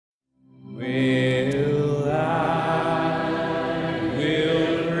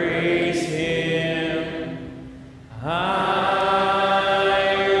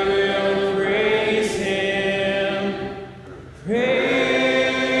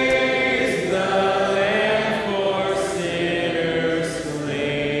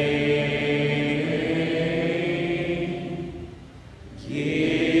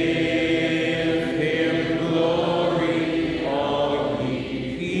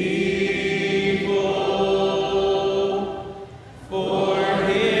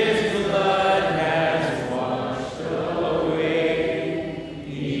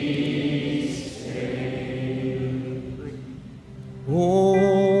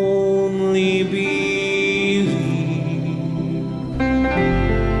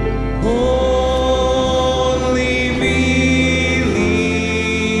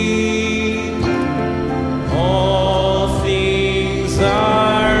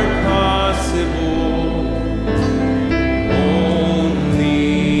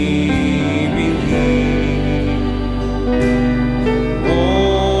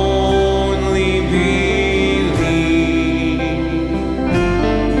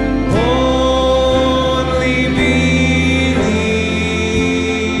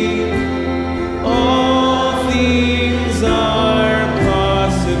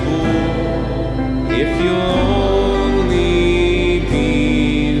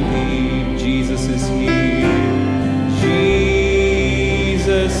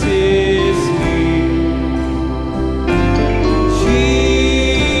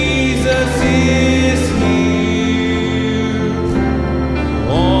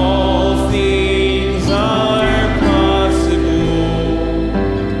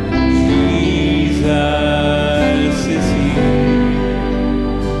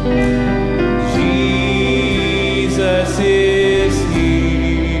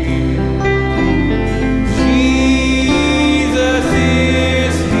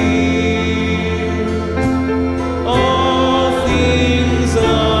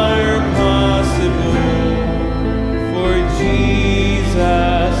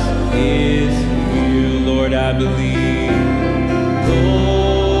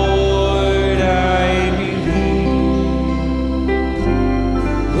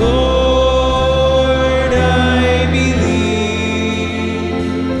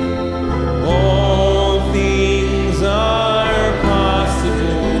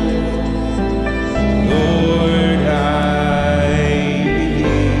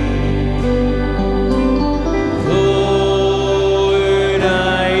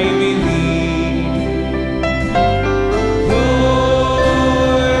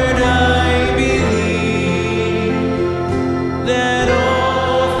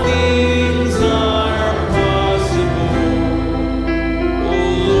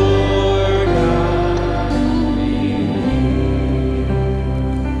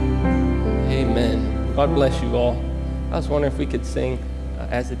God bless you all. I was wondering if we could sing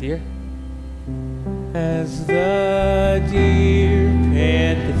As a Deer. As the deer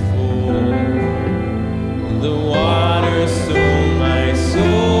panteth for the water, so my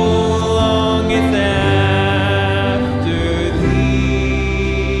soul longeth after thee.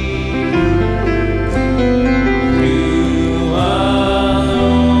 You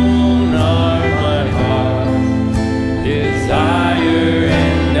alone are my heart's desire,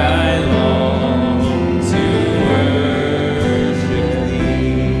 and I long to worship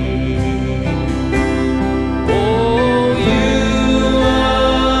thee. Oh, you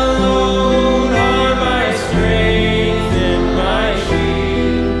alone are my strength and my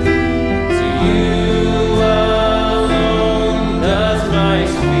shield. To you alone does my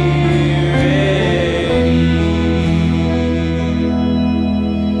spirit yield.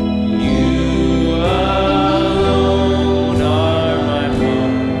 You alone are my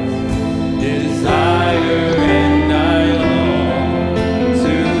heart's desire, and I long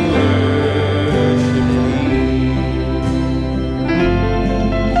to worship thee.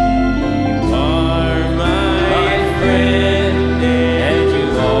 You are my friend, and you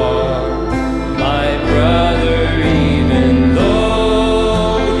are my brother, even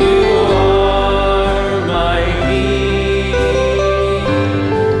though you are my king.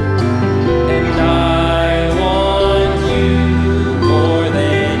 And I want you more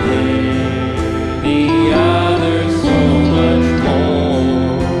than any other, so much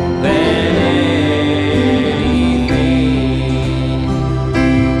more than anything.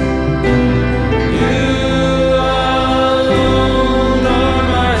 You alone are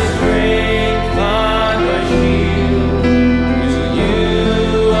my strength, my shield. To you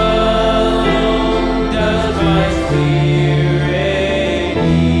alone does my spirit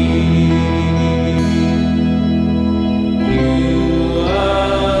yield. You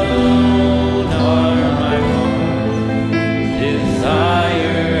alone are my heart's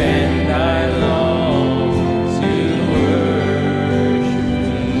desire, and I long to worship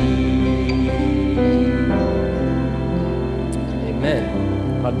thee. Amen.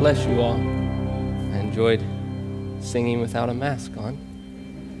 God bless you all. I enjoyed singing without a mask on.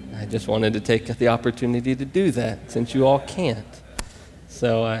 I just wanted to take the opportunity to do that since you all can't.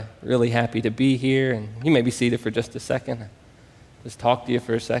 So I'm really happy to be here, and you may be seated for just a second. Just talk to you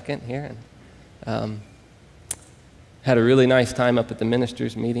for a second here. And had a really nice time up at the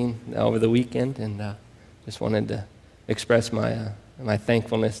ministers' meeting over the weekend, and just wanted to express my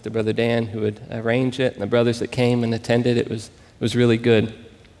thankfulness to Brother Dan, who had arranged it, and the brothers that came and attended. It was really good.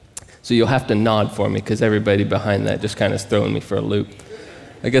 So you'll have to nod for me, because everybody behind that just kind of is throwing me for a loop.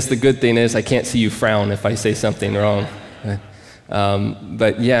 I guess the good thing is I can't see you frown if I say something wrong.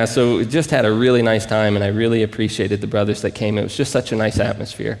 But yeah, so we just had a really nice time, and I really appreciated the brothers that came. It was just such a nice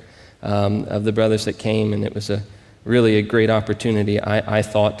atmosphere of the brothers that came, and it was really a great opportunity, I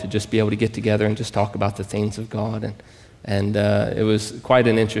thought, to just be able to get together and just talk about the things of God. And it was quite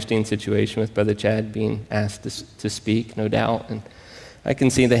an interesting situation with Brother Chad being asked to speak, no doubt. And I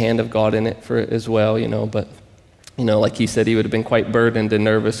can see the hand of God in it as well, but like he said, he would have been quite burdened and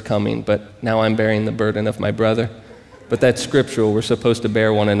nervous coming, but now I'm bearing the burden of my brother. But that's scriptural. We're supposed to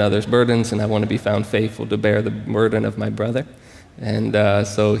bear one another's burdens, and I want to be found faithful to bear the burden of my brother. And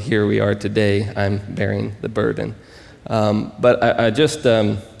so here we are today. I'm bearing the burden. But I just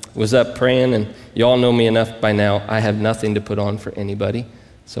was up praying, and you all know me enough by now. I have nothing to put on for anybody.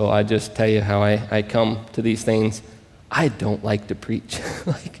 So I just tell you how I come to these things. I don't like to preach.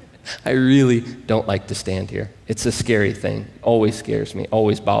 I really don't like to stand here. It's a scary thing. Always scares me,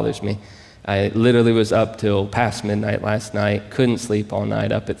 always bothers me. I literally was up till past midnight last night, couldn't sleep all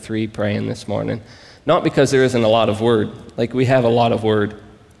night, up at 3 praying this morning. Not because there isn't a lot of word. We have a lot of word.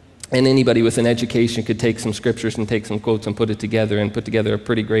 And anybody with an education could take some scriptures and take some quotes and put together a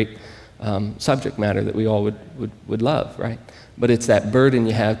pretty great subject matter that we all would love, right? but it's that burden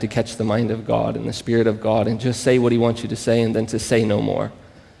you have to catch the mind of God and the Spirit of God and just say what he wants you to say and then to say no more.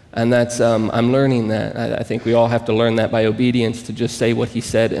 And that's, I'm learning that. I think we all have to learn that by obedience, to just say what he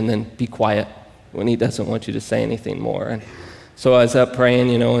said and then be quiet when he doesn't want you to say anything more. And so I was up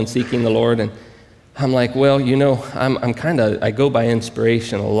praying, and seeking the Lord, and I'm like, well, I go by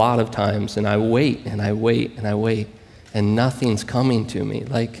inspiration a lot of times, and I wait, and I wait, and I wait, and nothing's coming to me.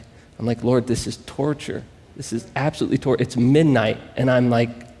 I'm like, Lord, this is torture. This is absolutely torture. It's midnight, and I'm like,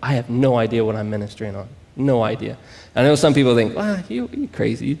 I have no idea what I'm ministering on. No idea. I know some people think, you're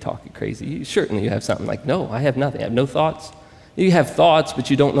crazy, you're talking crazy. Certainly you have something. Like, no, I have nothing. I have no thoughts. You have thoughts, but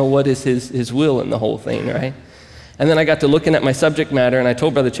you don't know what is his will in the whole thing, right? And then I got to looking at my subject matter, and I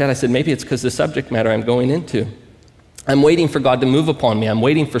told Brother Chad, I said, maybe it's because the subject matter I'm going into. I'm waiting for God to move upon me. I'm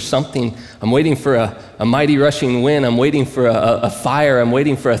waiting for something. I'm waiting for a mighty rushing wind. I'm waiting for a fire. I'm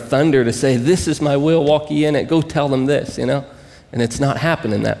waiting for a thunder to say, this is my will, walk ye in it. Go tell them this, And it's not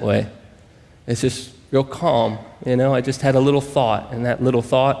happening that way. It's just real calm, I just had a little thought, and that little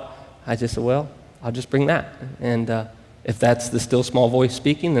thought, I just said, well, I'll just bring that. And if that's the still small voice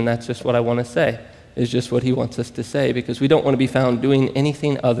speaking, then that's just what I want to say. It's just what he wants us to say, because we don't want to be found doing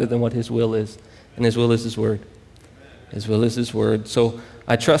anything other than what his will is. And his will is his word. His will is his word. So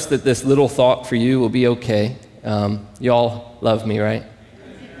I trust that this little thought for you will be okay. Y'all love me, right?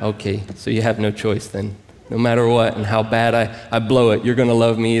 Okay, so you have no choice then. No matter what and how bad I blow it, you're going to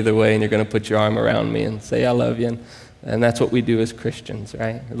love me either way, and you're going to put your arm around me and say, I love you. And that's what we do as Christians,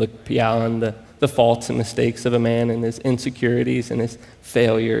 right? Look beyond the faults and mistakes of a man and his insecurities and his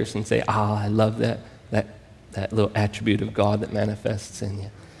failures and say, I love that little attribute of God that manifests in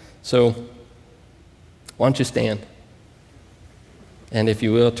you. So why don't you stand? And if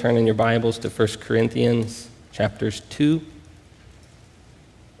you will, turn in your Bibles to 1 Corinthians chapters 2.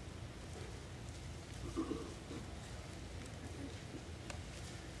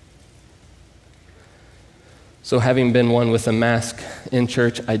 So having been one with a mask in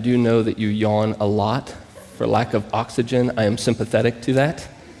church, I do know that you yawn a lot for lack of oxygen. I am sympathetic to that.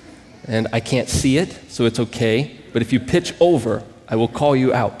 And I can't see it, so it's okay. But if you pitch over, I will call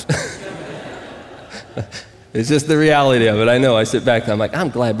you out. It's just the reality of it. I know. I sit back and I'm like, I'm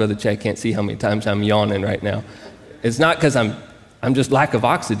glad Brother Chad can't see how many times I'm yawning right now. It's not because I'm just lack of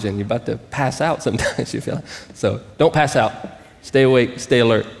oxygen. You're about to pass out sometimes, you feel like. So don't pass out. Stay awake, stay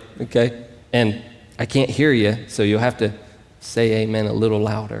alert, okay? And I can't hear you, so you'll have to say amen a little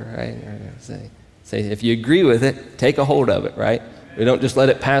louder, right? Or say if you agree with it, take a hold of it, right? We don't just let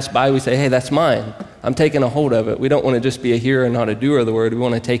it pass by. We say, hey, that's mine. I'm taking a hold of it. We don't want to just be a hearer and not a doer of the word. We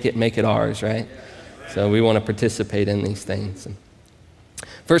want to take it and make it ours, right? So we want to participate in these things.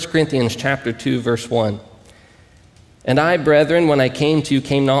 1 Corinthians chapter 2, verse 1. And I, brethren, when I came to you,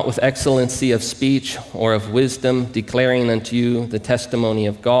 came not with excellency of speech or of wisdom, declaring unto you the testimony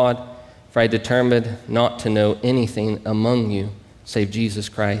of God. For I determined not to know anything among you, save Jesus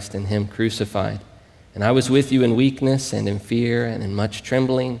Christ and him crucified. And I was with you in weakness and in fear and in much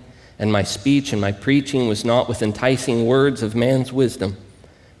trembling. And my speech and my preaching was not with enticing words of man's wisdom,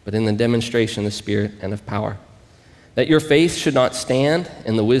 but in the demonstration of the Spirit and of power. That your faith should not stand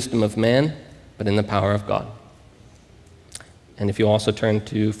in the wisdom of men, but in the power of God. And if you also turn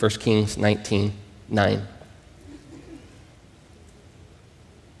to 1 Kings 19:9.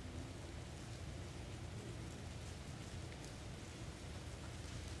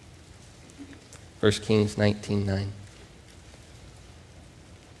 1 Kings 19:9.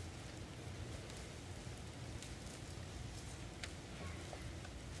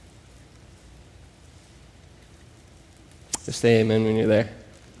 Just say amen when you're there.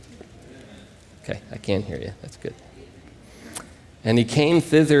 Okay, I can hear you. That's good. And he came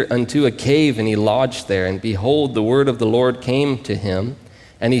thither unto a cave, and he lodged there. And behold, the word of the Lord came to him.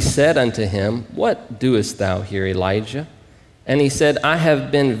 And he said unto him, What doest thou here, Elijah? And he said, I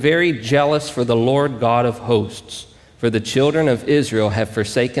have been very jealous for the Lord God of hosts, for the children of Israel have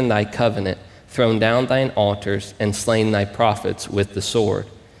forsaken thy covenant, thrown down thine altars, and slain thy prophets with the sword.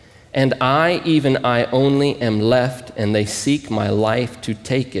 And I, even I only, am left, and they seek my life to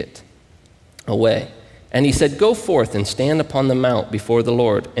take it away. And he said, Go forth and stand upon the mount before the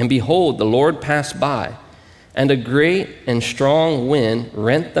Lord. And behold, the Lord passed by, and a great and strong wind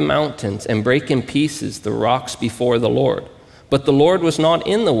rent the mountains and brake in pieces the rocks before the Lord. But the Lord was not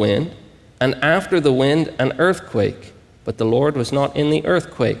in the wind, and after the wind an earthquake. But the Lord was not in the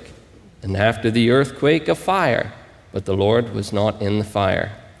earthquake. And after the earthquake a fire. But the Lord was not in the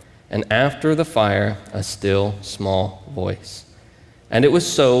fire. And after the fire a still small voice. And it was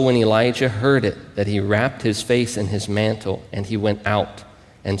so when Elijah heard it, that he wrapped his face in his mantle, and he went out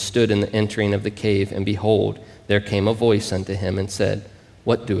and stood in the entering of the cave. And behold, there came a voice unto him and said,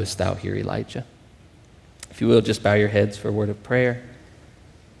 What doest thou here, Elijah? If you will, just bow your heads for a word of prayer.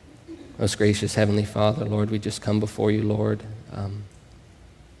 Most gracious Heavenly Father, Lord, we just come before you, Lord.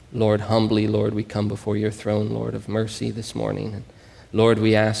 Lord, humbly, Lord, we come before your throne, Lord, of mercy this morning. And Lord,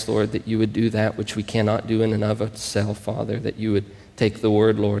 we ask, Lord, that you would do that which we cannot do in and of itself, Father, that you would take the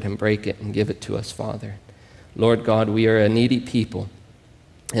word, Lord, and break it and give it to us, Father. Lord God, we are a needy people.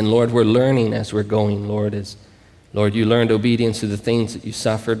 And Lord, we're learning as we're going, Lord. As Lord, you learned obedience to the things that you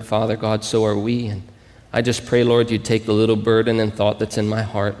suffered, Father God, so are we. And I just pray, Lord, you'd take the little burden and thought that's in my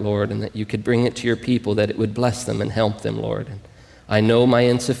heart, Lord, and that you could bring it to your people, that it would bless them and help them, Lord. And I know my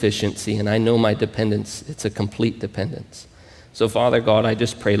insufficiency, and I know my dependence. It's a complete dependence. So, Father God, I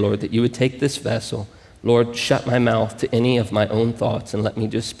just pray, Lord, that you would take this vessel, Lord, shut my mouth to any of my own thoughts and let me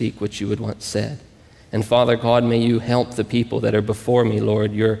just speak what you would want said. And Father God, may you help the people that are before me,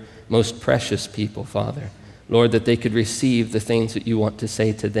 Lord, your most precious people, Father. Lord, that they could receive the things that you want to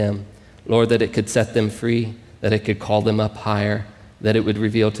say to them. Lord, that it could set them free, that it could call them up higher, that it would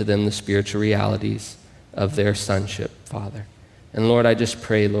reveal to them the spiritual realities of their sonship, Father. And Lord, I just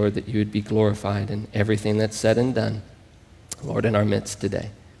pray, Lord, that you would be glorified in everything that's said and done, Lord, in our midst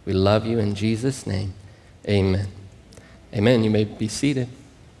today. We love you in Jesus' name. Amen. Amen. You may be seated.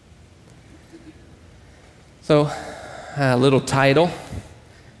 So, a little title.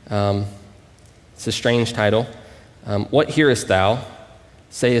 It's a strange title. What hearest thou?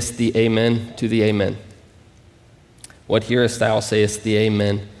 Sayest the amen to the amen. What hearest thou? Sayest the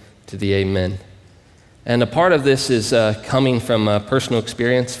amen to the amen. And a part of this is coming from personal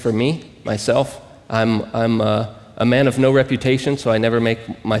experience for me, myself. I'm a man of no reputation, so I never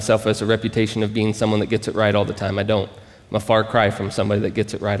make myself as a reputation of being someone that gets it right all the time. I don't. I'm a far cry from somebody that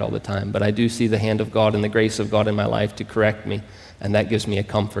gets it right all the time. But I do see the hand of God and the grace of God in my life to correct me, and that gives me a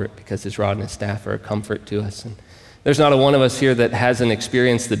comfort because his rod and his staff are a comfort to us. And there's not a one of us here that hasn't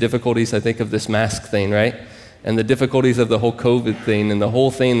experienced the difficulties, I think, of this mask thing, right? And the difficulties of the whole COVID thing and the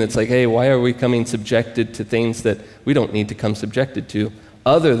whole thing that's like, hey, why are we coming subjected to things that we don't need to come subjected to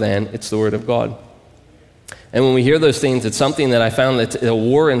other than it's the Word of God? And when we hear those things, it's something that I found that's a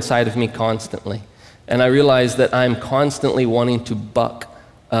war inside of me constantly. And I realize that I'm constantly wanting to buck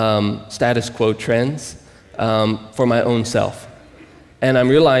status quo trends for my own self. And I'm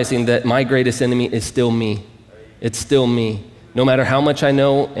realizing that my greatest enemy is still me. It's still me. No matter how much I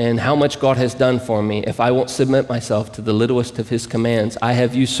know and how much God has done for me, if I won't submit myself to the littlest of his commands, I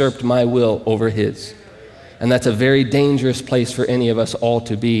have usurped my will over his. And that's a very dangerous place for any of us all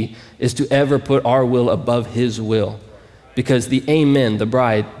to be, is to ever put our will above his will. Because the amen, the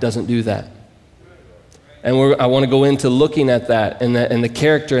bride, doesn't do that. And I want to go into looking at that and the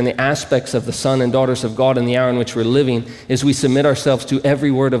character and the aspects of the son and daughters of God in the hour in which we're living, is we submit ourselves to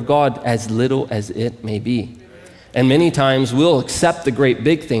every word of God as little as it may be. And many times we'll accept the great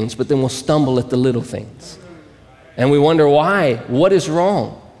big things, but then we'll stumble at the little things. And we wonder why. What is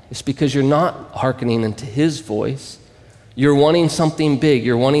wrong? It's because you're not hearkening into his voice. You're wanting something big.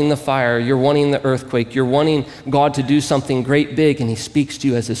 You're wanting the fire. You're wanting the earthquake. You're wanting God to do something great big, and he speaks to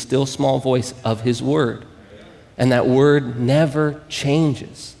you as a still small voice of his word. And that word never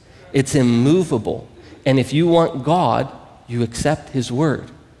changes. It's immovable. And if you want God, you accept his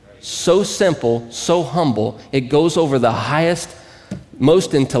word. So simple, so humble, it goes over the highest,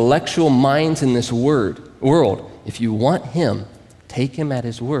 most intellectual minds in this world. If you want him, take him at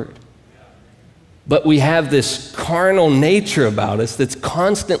his word. But we have this carnal nature about us that's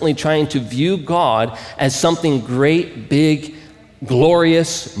constantly trying to view God as something great, big,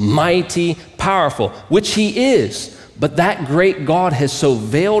 glorious, mighty, powerful, which he is. But that great God has so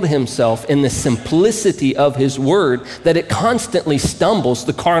veiled himself in the simplicity of his word that it constantly stumbles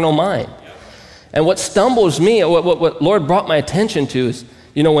the carnal mind. And what stumbles me, what Lord brought my attention to is,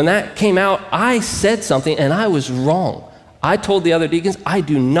 when that came out, I said something and I was wrong. I told the other deacons, I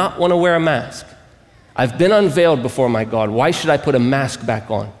do not want to wear a mask. I've been unveiled before my God. Why should I put a mask back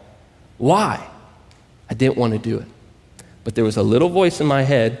on? Why? I didn't want to do it. But there was a little voice in my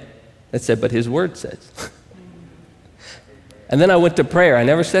head that said, but his word says. And then I went to prayer. I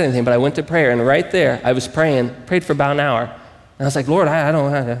never said anything, but I went to prayer. And right there, I was prayed for about an hour. And I was like, Lord, I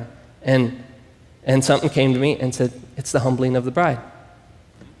don't know how to. And something came to me and said, it's the humbling of the bride.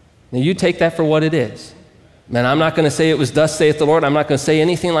 Now you take that for what it is. Man, I'm not going to say it was thus saith the Lord. I'm not going to say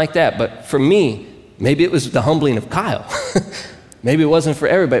anything like that. But for me, maybe it was the humbling of Kyle. Maybe it wasn't for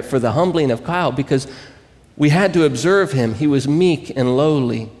everybody, for the humbling of Kyle, because we had to observe him. He was meek and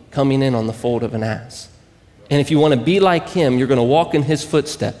lowly, coming in on the fold of an ass. And if you want to be like him, you're going to walk in his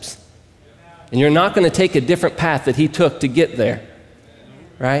footsteps. And you're not going to take a different path that he took to get there,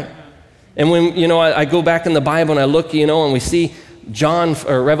 right? And when, I go back in the Bible and I look, and we see John,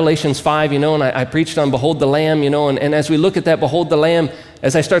 or Revelations 5, and I preached on Behold the Lamb, and as we look at that Behold the Lamb,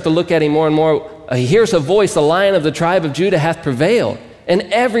 as I start to look at him more and more, he hears a voice, the Lion of the tribe of Judah hath prevailed. And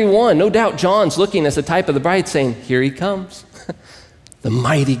everyone, no doubt John's looking as a type of the bride saying, here he comes, the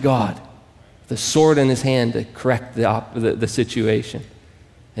mighty God, the sword in his hand to correct the situation.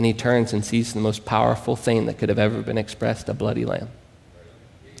 And he turns and sees the most powerful thing that could have ever been expressed, a bloody lamb.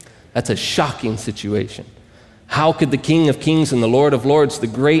 That's a shocking situation. How could the King of Kings and the Lord of Lords, the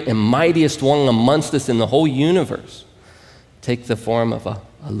great and mightiest one amongst us in the whole universe, take the form of a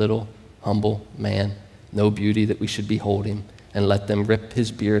little humble man, no beauty that we should behold him, and let them rip his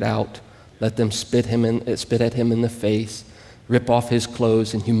beard out, let them spit at him in the face, rip off his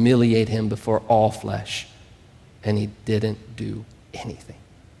clothes and humiliate him before all flesh. And he didn't do anything.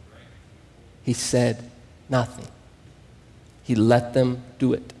 He said nothing. He let them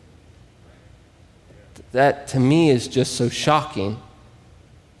do it. That to me is just so shocking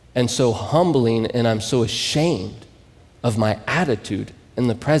and so humbling, and I'm so ashamed of my attitude in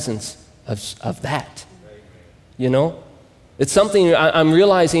the presence of that. It's something I'm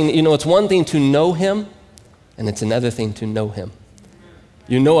realizing, it's one thing to know him, and it's another thing to know him.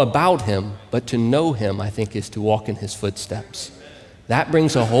 You know about him, but to know him, I think, is to walk in his footsteps. That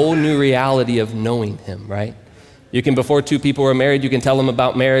brings a whole new reality of knowing him, right? You can, before two people are married, you can tell them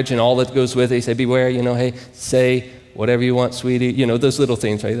about marriage and all that goes with it. You say, beware, hey, say whatever you want, sweetie. Those little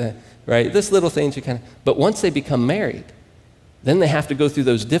things, right? Those little things you but once they become married, then they have to go through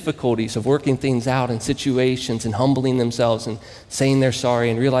those difficulties of working things out in situations and humbling themselves and saying they're sorry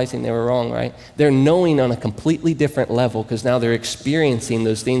and realizing they were wrong, right? They're knowing on a completely different level because now they're experiencing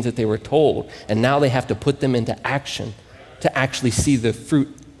those things that they were told, and now they have to put them into action to actually see the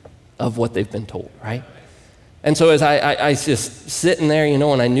fruit of what they've been told, right? And so as I just sitting there,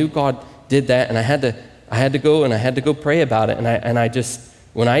 and I knew God did that, and I had to go pray about it, and I just,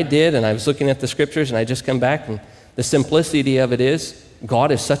 when I did, and I was looking at the scriptures, and I just come back, and the simplicity of it is,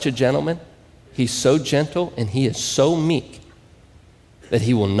 God is such a gentleman, he's so gentle, and he is so meek that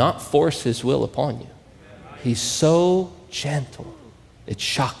he will not force his will upon you. He's so gentle. It's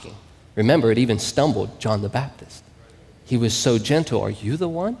shocking. Remember, it even stumbled John the Baptist. He was so gentle. Are you the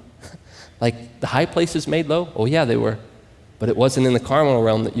one? Like the high places made low? Oh yeah, they were. But it wasn't in the carnal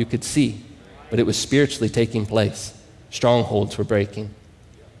realm that you could see, but it was spiritually taking place. Strongholds were breaking.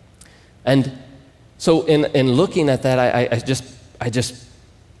 And so in looking at that, I just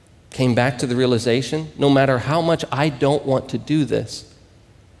came back to the realization, no matter how much I don't want to do this,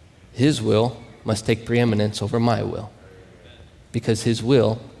 his will must take preeminence over my will, because his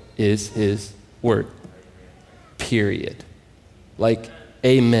will is his word. Period. Like,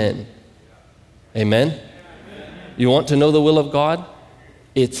 amen. Amen? You want to know the will of God?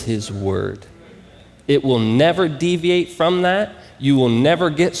 It's his word. It will never deviate from that. You will never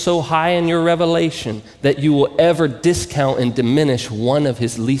get so high in your revelation that you will ever discount and diminish one of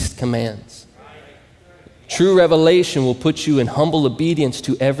his least commands. True revelation will put you in humble obedience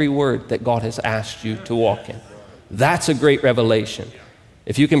to every word that God has asked you to walk in. That's a great revelation.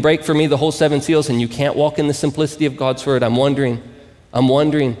 If you can break for me the whole 7 seals and you can't walk in the simplicity of God's word, I'm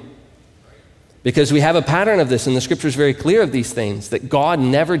wondering, because we have a pattern of this, and the scripture is very clear of these things, that God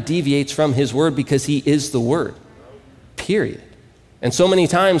never deviates from his word because he is the word, period. And so many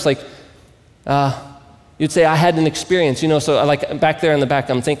times, like, you'd say, I had an experience, so like back there in the back,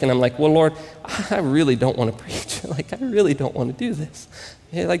 I'm like, well, Lord, I really don't want to preach. Like, I really don't want to do this.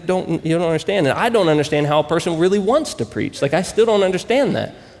 You don't understand. And I don't understand how a person really wants to preach. Like, I still don't understand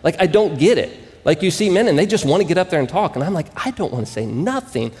that. Like, I don't get it. Like, you see men and they just want to get up there and talk. And I'm like, I don't want to say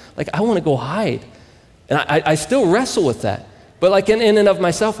nothing. Like, I want to go hide. And I still wrestle with that. But like in and of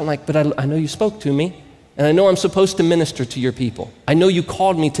myself, I'm like, but I know you spoke to me. And I know I'm supposed to minister to your people. I know you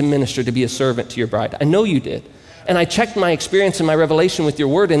called me to minister, to be a servant to your bride. I know you did. And I checked my experience and my revelation with your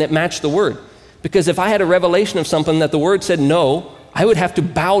word, and it matched the word. Because if I had a revelation of something that the word said no, I would have to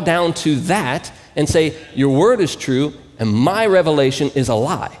bow down to that and say, your word is true, and my revelation is a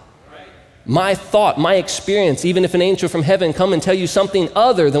lie. My thought, my experience, even if an angel from heaven come and tell you something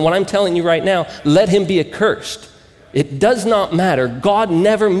other than what I'm telling you right now, let him be accursed. It does not matter. God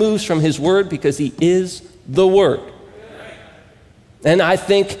never moves from his word because he is the word. And I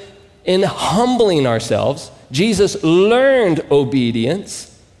think in humbling ourselves, Jesus learned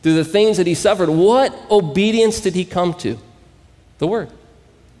obedience through the things that he suffered. What obedience did he come to? The word.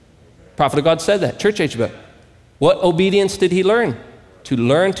 Prophet of God said that, church age book. What obedience did he learn? To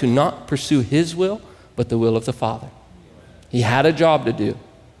learn to not pursue his will, but the will of the Father. He had a job to do.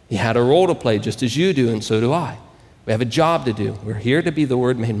 He had a role to play just as you do, and so do I. We have a job to do. We're here to be the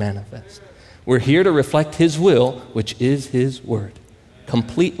Word made manifest. We're here to reflect His will, which is His Word.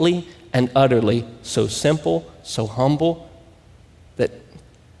 Completely and utterly, so simple, so humble, that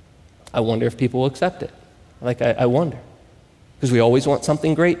I wonder if people will accept it. Like, I wonder. Because we always want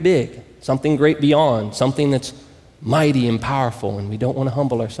something great big, something great beyond, something that's mighty and powerful, and we don't want to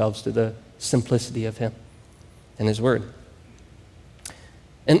humble ourselves to the simplicity of Him and His Word.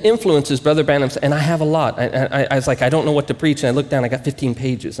 And influences, Brother Branham said, and I have a lot. I was like, I don't know what to preach, and I looked down, I got 15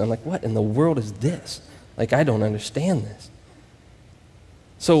 pages. I'm like, what in the world is this? Like, I don't understand this.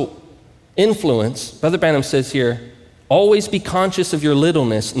 So, influence, Brother Branham says here, always be conscious of your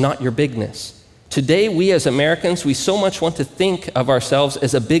littleness, not your bigness. Today, we as Americans, we so much want to think of ourselves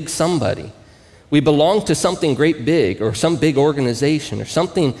as a big somebody. We belong to something great big, or some big organization, or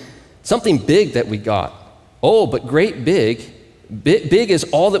something big that we got. Oh, but great big is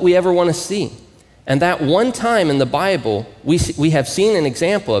all that we ever want to see. And that one time in the Bible, we have seen an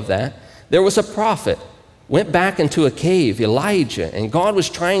example of that. There was a prophet, went back into a cave, Elijah, and God was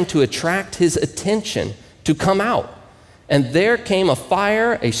trying to attract his attention to come out. And there came a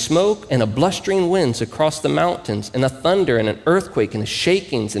fire, a smoke, and a blustering winds across the mountains, and a thunder, and an earthquake, and a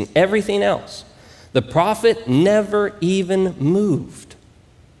shakings, and everything else. The prophet never even moved.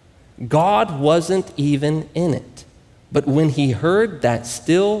 God wasn't even in it. But when he heard that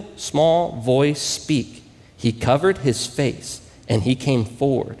still small voice speak, he covered his face and he came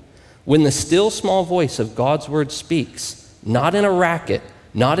forward. When the still small voice of God's word speaks, not in a racket,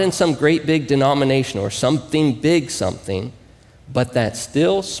 not in some great big denomination or something big something, but that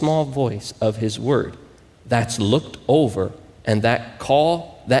still small voice of his word, that's looked over, and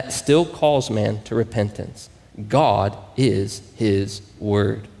that still calls man to repentance. God is his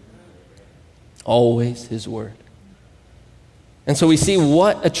word. Always his word. And so we see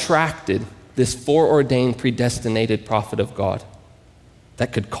what attracted this foreordained, predestinated prophet of God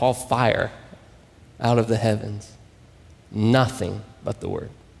that could call fire out of the heavens. Nothing but the word.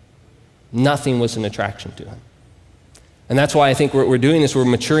 Nothing was an attraction to him. And that's why I think we're doing this, we're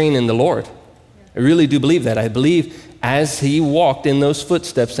maturing in the Lord. I really do believe that. I believe as he walked in those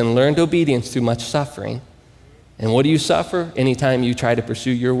footsteps and learned obedience through much suffering. And what do you suffer? Anytime you try to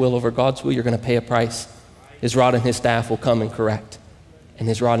pursue your will over God's will, you're going to pay a price. His rod and his staff will come and correct. And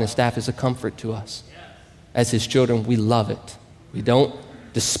his rod and his staff is a comfort to us. As his children, we love it. We don't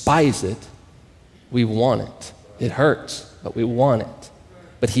despise it. We want it. It hurts, but we want it.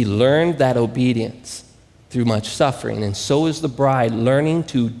 But he learned that obedience through much suffering, and so is the bride learning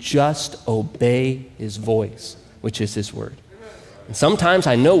to just obey his voice, which is his word. And sometimes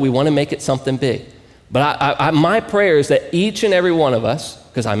I know we want to make it something big, but my prayer is that each and every one of us,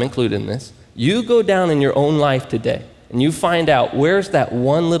 because I'm included in this, you go down in your own life today and you find out where's that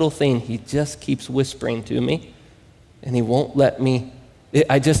one little thing he just keeps whispering to me and he won't let me.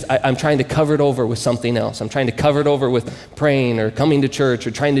 I'm trying to cover it over with something else. I'm trying to cover it over with praying or coming to church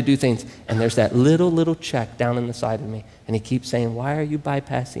or trying to do things. And there's that little check down in the side of me. And he keeps saying, why are you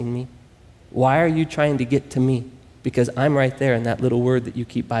bypassing me? Why are you trying to get to me? Because I'm right there in that little word that you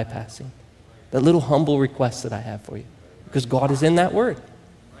keep bypassing. That little humble request that I have for you. Because God is in that word.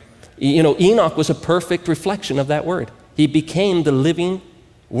 You know, Enoch was a perfect reflection of that word. He became the living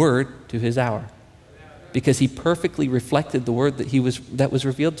word to his hour. Because he perfectly reflected the word that was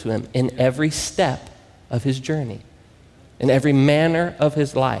revealed to him in every step of his journey, in every manner of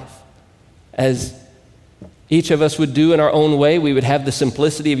his life. As each of us would do in our own way, we would have the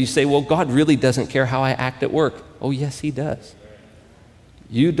simplicity of you say, well, God really doesn't care how I act at work. Oh, yes, he does.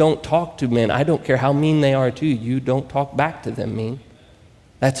 You don't talk to men. I don't care how mean they are to you. You don't talk back to them mean.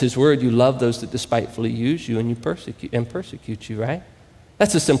 That's his word. You love those that despitefully use you and you persecute you, right?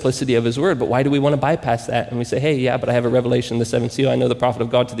 That's the simplicity of his word, but why do we want to bypass that? And we say, hey, yeah, but I have a revelation, the seventh seal. I know the prophet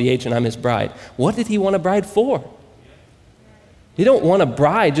of God to the age, and I'm his bride. What did he want a bride for? He don't want a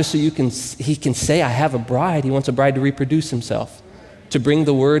bride just so he can say, I have a bride. He wants a bride to reproduce himself, to bring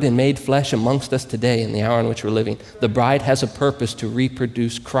the word and made flesh amongst us today in the hour in which we're living. The bride has a purpose to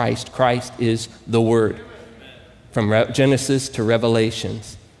reproduce Christ. Christ is the word. From Genesis to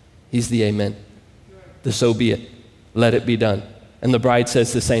Revelations, he's the amen. The so be it. Let it be done. And the bride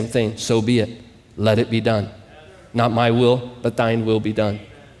says the same thing. So be it. Let it be done. Not my will, but thine will be done.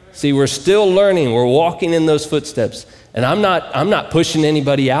 See, we're still learning. We're walking in those footsteps. And I'm not pushing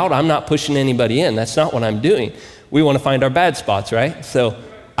anybody out. I'm not pushing anybody in. That's not what I'm doing. We want to find our bad spots, right? So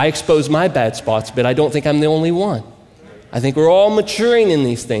I expose my bad spots, but I don't think I'm the only one. I think we're all maturing in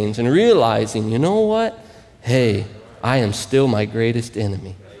these things and realizing, you know what? Hey, I am still my greatest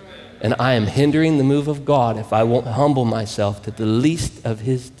enemy. And I am hindering the move of God if I won't humble myself to the least of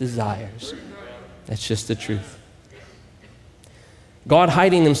his desires. That's just the truth. God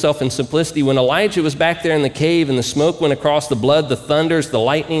hiding himself in simplicity. When Elijah was back there in the cave and the smoke went across the blood, the thunders, the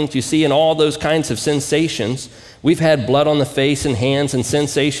lightnings, you see, and all those kinds of sensations, we've had blood on the face and hands and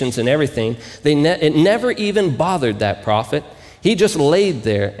sensations and everything. It never even bothered that prophet. He just laid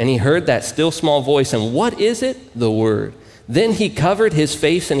there and he heard that still small voice. And what is it? The word. Then he covered his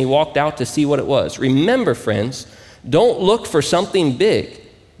face and he walked out to see what it was. Remember, friends, don't look for something big.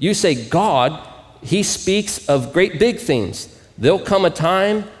 You say, God, he speaks of great big things. There'll come a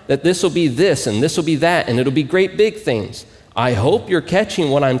time that this will be this and this will be that, and it'll be great big things. I hope you're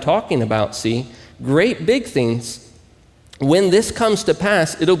catching what I'm talking about, see? Great big things. When this comes to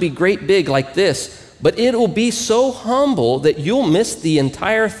pass, it'll be great big like this, but it will be so humble that you'll miss the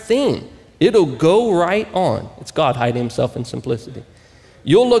entire thing. It'll go right on. It's God hiding himself in simplicity.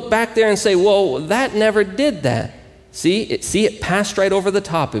 You'll look back there and say, well, that never did that. See, it passed right over the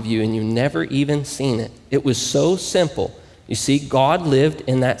top of you and you never even seen it. It was so simple. You see, God lived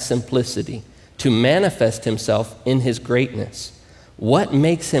in that simplicity to manifest himself in his greatness. What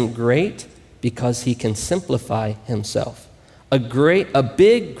makes him great? Because he can simplify himself. A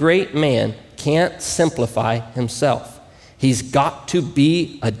big, great man can't simplify himself. He's got to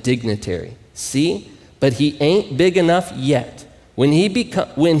be a dignitary. See? But he ain't big enough yet. When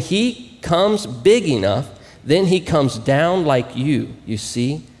he comes big enough, then he comes down like you. You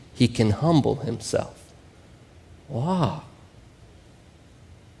see? He can humble himself. Wow.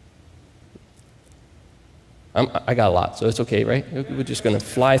 I got a lot, so it's okay, right? We're just going to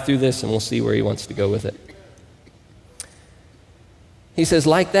fly through this and we'll see where he wants to go with it. He says,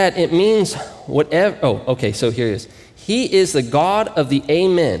 like that, it means whatever. Oh, okay, so here it is. He is the God of the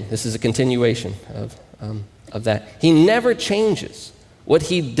Amen. This is a continuation of that. He never changes. What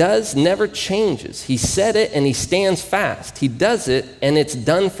he does never changes. He said it and he stands fast. He does it and it's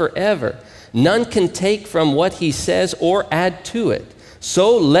done forever. None can take from what he says or add to it.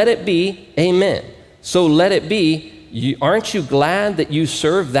 So let it be, amen. So let it be. Aren't you glad that you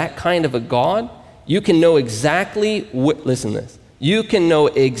serve that kind of a God? You can know exactly, listen to this. You can know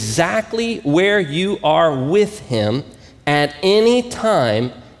exactly where you are with him at any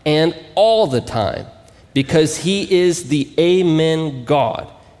time and all the time, because he is the Amen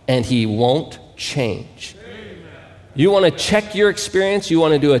God and he won't change. You want to check your experience, you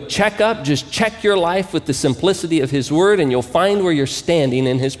want to do a checkup, just check your life with the simplicity of his word and you'll find where you're standing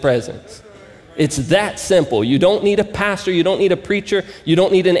in his presence. It's that simple. You don't need a pastor, you don't need a preacher, you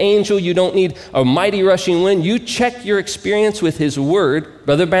don't need an angel, you don't need a mighty rushing wind. You check your experience with his word,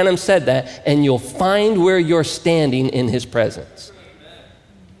 Brother Branham said that, and you'll find where you're standing in his presence.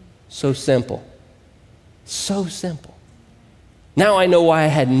 So simple. So simple. Now I know why I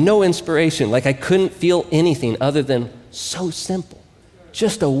had no inspiration, like I couldn't feel anything other than so simple.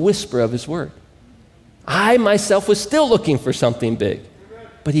 Just a whisper of his word. I myself was still looking for something big,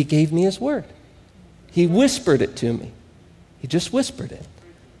 but he gave me his word. He whispered it to me. He just whispered it.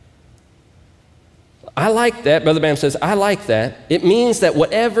 I like that, Brother Bam says, I like that. It means that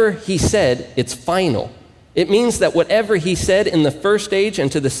whatever he said, it's final. It means that whatever he said in the first age and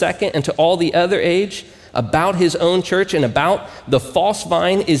to the second and to all the other age about his own church and about the false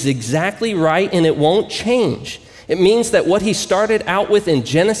vine is exactly right and it won't change. It means that what he started out with in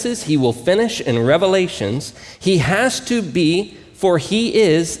Genesis, he will finish in Revelations. He has to be, for he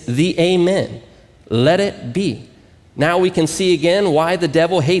is the Amen. Let it be. Now we can see again why the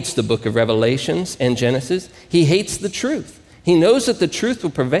devil hates the book of Revelations and Genesis. He hates the truth. He knows that the truth will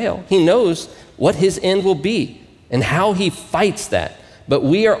prevail. He knows what his end will be and how he fights that. But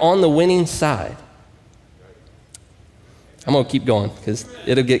we are on the winning side. I'm going to keep going because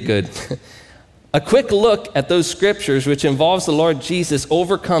it'll get good. A quick look at those scriptures which involves the Lord Jesus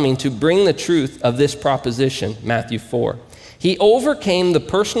overcoming to bring the truth of this proposition, Matthew 4. He overcame the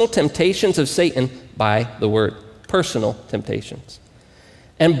personal temptations of Satan by the word, personal temptations,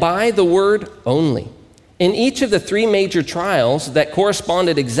 and by the word only. In each of the three major trials that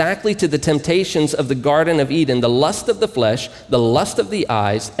corresponded exactly to the temptations of the Garden of Eden, the lust of the flesh, the lust of the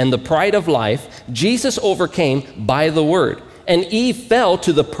eyes, and the pride of life, Jesus overcame by the word. And Eve fell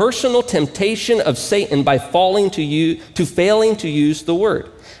to the personal temptation of Satan by failing to use the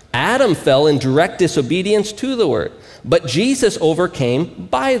word. Adam fell in direct disobedience to the word. But Jesus overcame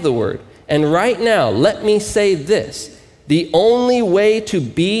by the word. And right now, let me say this. The only way to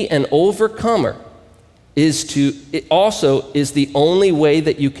be an overcomer is the only way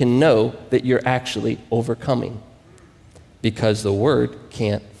that you can know that you're actually overcoming. Because the word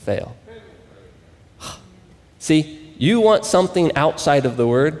can't fail. See, you want something outside of the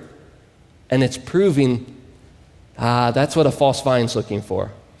word, and it's proving, that's what a false vine's looking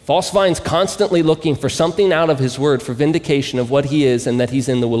for. False vine's constantly looking for something out of his word for vindication of what he is and that he's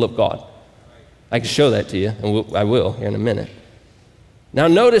in the will of God. I can show that to you, and I will here in a minute. Now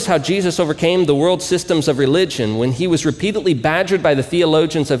notice how Jesus overcame the world systems of religion. When he was repeatedly badgered by the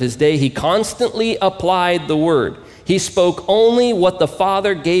theologians of his day, he constantly applied the word. He spoke only what the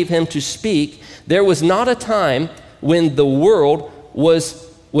Father gave him to speak. There was not a time when the world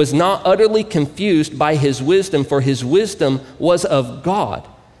was not utterly confused by his wisdom, for his wisdom was of God.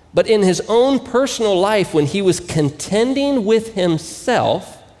 But in his own personal life, when he was contending with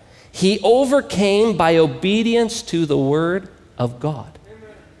himself, he overcame by obedience to the word of God.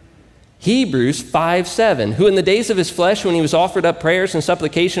 Hebrews 5:7, who in the days of his flesh, when he was offered up prayers and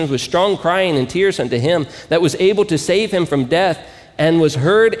supplications with strong crying and tears unto him, that was able to save him from death, and was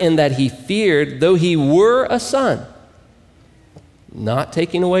heard in that he feared, though he were a son, not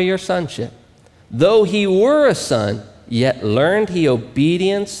taking away your sonship, though he were a son, yet learned he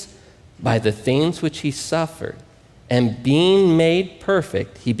obedience by the things which he suffered. And being made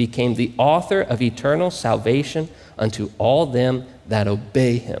perfect, he became the author of eternal salvation unto all them that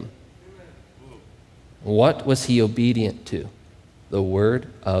obey him. What was he obedient to? The word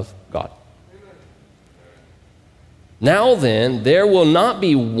of God. Now then, there will not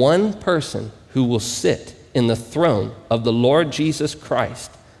be one person who will sit in the throne of the Lord Jesus Christ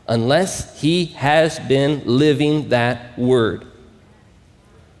unless he has been living that word.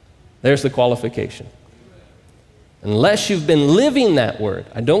 There's the qualification. Unless you've been living that word,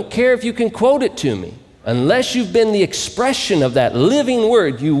 I don't care if you can quote it to me, unless you've been the expression of that living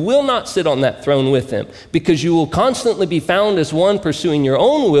word, you will not sit on that throne with him, because you will constantly be found as one pursuing your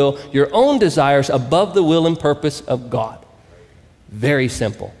own will, your own desires above the will and purpose of God. Very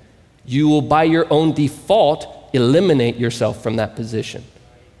simple. You will, by your own default, eliminate yourself from that position.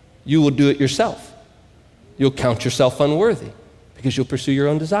 You will do it yourself. You'll count yourself unworthy because you'll pursue your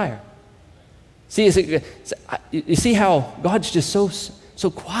own desire. See, you see how God's just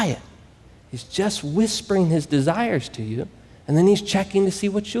so quiet. He's just whispering his desires to you, and then he's checking to see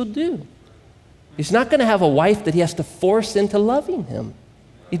what you'll do. He's not going to have a wife that he has to force into loving him.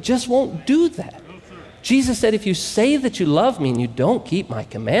 He just won't do that. Jesus said, if you say that you love me and you don't keep my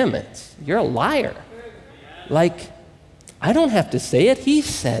commandments, you're a liar. Like, I don't have to say it. He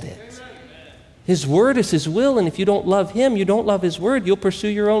said it. His word is his will, and if you don't love him, you don't love his word, you'll pursue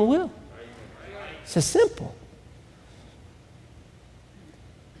your own will. It's as simple.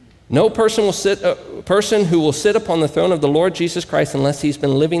 No person who will sit upon the throne of the Lord Jesus Christ unless he's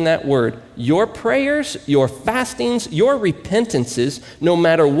been living that word. Your prayers, your fastings, your repentances, no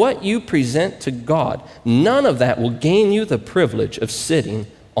matter what you present to God, none of that will gain you the privilege of sitting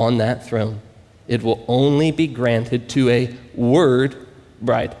on that throne. It will only be granted to a word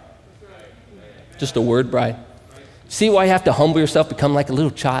bride. Just a word bride. See why you have to humble yourself, become like a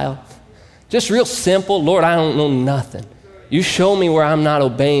little child? Just real simple. Lord, I don't know nothing. You show me where I'm not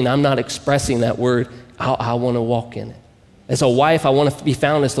obeying, I'm not expressing that word. I want to walk in it. As a wife, I want to be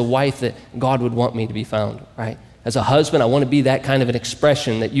found as the wife that God would want me to be found, right? As a husband, I want to be that kind of an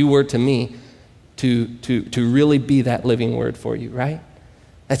expression that you were to me to really be that living word for you, right?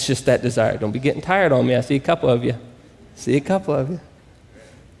 That's just that desire. Don't be getting tired on me. I see a couple of you.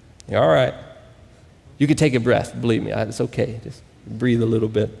 You're all right. You can take a breath, believe me. It's okay. Just breathe a little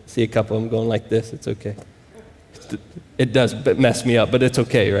bit. See a couple of them going like this. It's okay. It does mess me up, but it's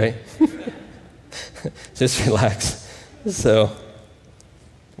okay, right? Just relax. So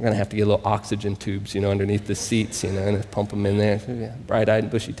I'm going to have to get little oxygen tubes, underneath the seats, and pump them in there. Yeah, bright-eyed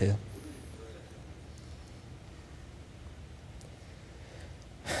and bushy-tailed.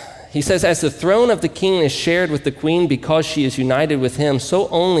 He says, as the throne of the king is shared with the queen because she is united with him, so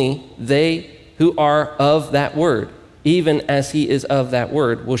only they who are of that word, even as he is of that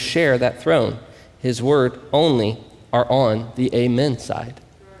word, will share that throne. His word only are on the amen side.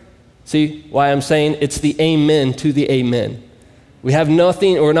 See why I'm saying it's the amen to the amen. We have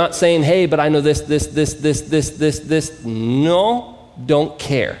nothing, we're not saying, hey, but I know this. No, don't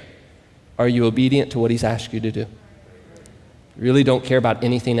care. Are you obedient to what he's asked you to do? Really don't care about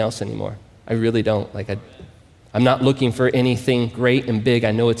anything else anymore. I really don't. I'm not looking for anything great and big.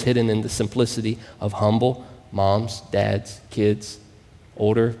 I know it's hidden in the simplicity of humble moms, dads, kids,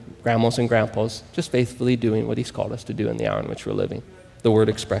 older grandmas and grandpas, just faithfully doing what he's called us to do in the hour in which we're living. The word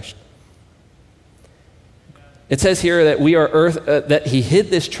expression. It says here that we are that he hid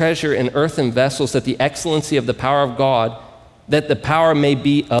this treasure in earthen vessels, that the excellency of the power of God, that the power may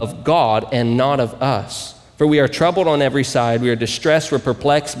be of God and not of us. For we are troubled on every side, we are distressed, we're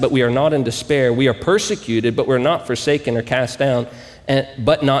perplexed, but we are not in despair. We are persecuted, but we're not forsaken or cast down,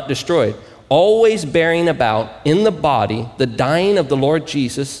 but not destroyed. always bearing about in the body the dying of the Lord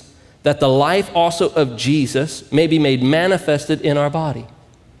Jesus, that the life also of Jesus may be made manifested in our body.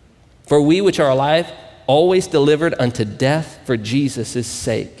 For we which are alive, always delivered unto death for Jesus'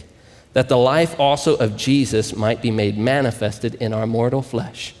 sake, that the life also of Jesus might be made manifested in our mortal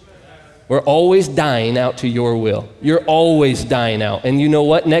flesh. We're always dying out to your will. You're always dying out. And you know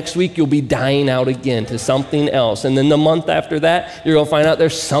what? Next week you'll be dying out again to something else. And then the month after that, you're going to find out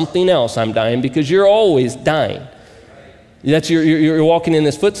there's something else I'm dying, because you're always dying. You're walking in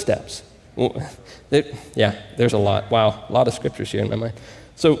his footsteps. Yeah, there's a lot. Wow, a lot of scriptures here in my mind.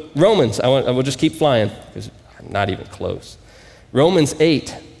 So Romans, I will just keep flying because I'm not even close. Romans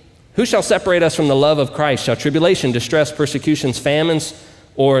 8. Who shall separate us from the love of Christ? Shall tribulation, distress, persecutions, famines,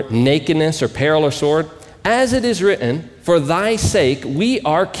 or nakedness, or peril, or sword? As it is written, for thy sake we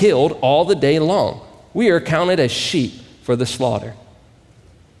are killed all the day long. We are counted as sheep for the slaughter.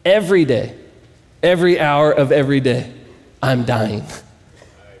 Every day, every hour of every day, I'm dying.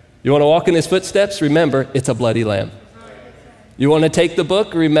 You want to walk in his footsteps? Remember, it's a bloody lamb. You want to take the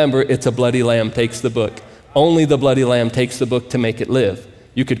book? Remember, it's a bloody lamb takes the book. Only the bloody lamb takes the book to make it live.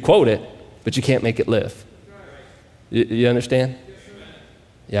 You could quote it, but you can't make it live. You understand?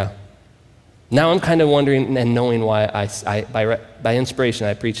 Yeah. Now I'm kind of wondering and knowing why by inspiration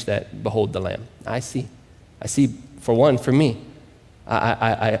I preach that, behold the Lamb. I see, for one, for me,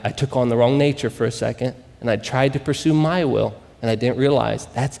 I took on the wrong nature for a second, and I tried to pursue my will, and I didn't realize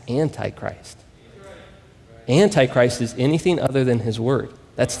that's Antichrist. Antichrist is anything other than his word.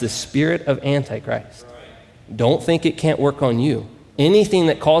 That's the spirit of Antichrist. Don't think it can't work on you. Anything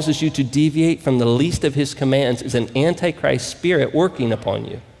that causes you to deviate from the least of his commands is an Antichrist spirit working upon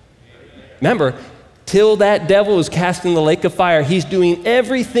you. Remember, till that devil is cast in the lake of fire, he's doing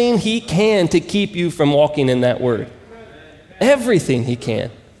everything he can to keep you from walking in that word. Everything he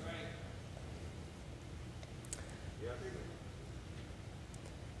can.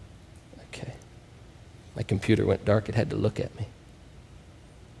 Okay. My computer went dark. It had to look at me.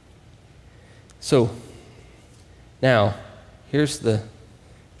 So, now, we're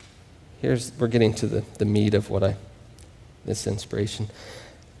getting to the meat of this inspiration.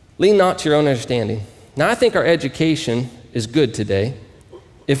 Lean not to your own understanding. Now, I think our education is good today.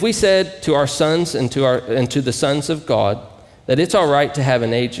 If we said to our sons and to the sons of God that it's all right to have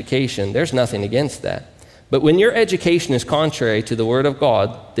an education, there's nothing against that. But when your education is contrary to the Word of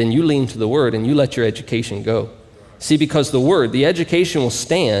God, then you lean to the Word and you let your education go. See, because the education will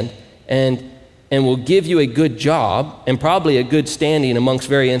stand and will give you a good job and probably a good standing amongst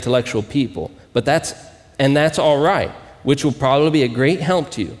very intellectual people. But that's all right, which will probably be a great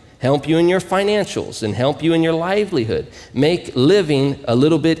help to you. Help you in your financials and help you in your livelihood. Make living a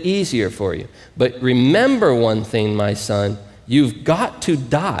little bit easier for you. But remember one thing, my son, you've got to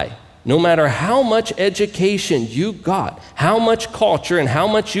die. No matter how much education you got, how much culture and how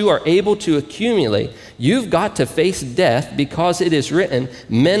much you are able to accumulate, you've got to face death, because it is written,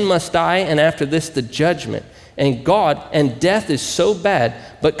 men must die, and after this the judgment. And death is so bad,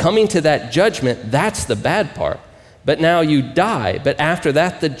 but coming to that judgment, that's the bad part. But now you die, but after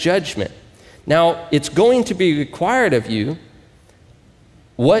that the judgment. Now it's going to be required of you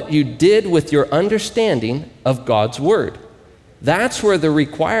what you did with your understanding of God's word. That's where the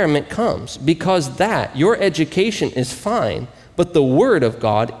requirement comes, because your education is fine, but the word of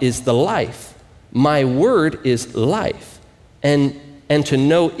God is the life. My word is life, and to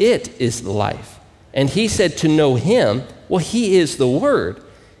know it is life. And he said to know him, well, he is the word.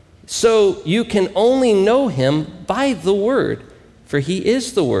 So you can only know him by the word, for he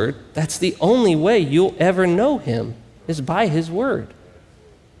is the word. That's the only way you'll ever know him, is by his word.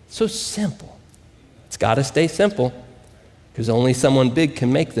 So simple. It's got to stay simple, because only someone big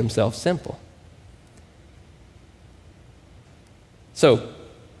can make themselves simple. So,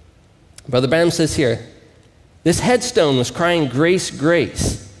 Brother Branham says here, this headstone was crying, grace,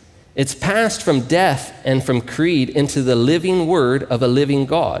 grace. It's passed from death and from creed into the living word of a living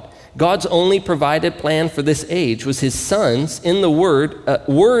God. God's only provided plan for this age was his sons in the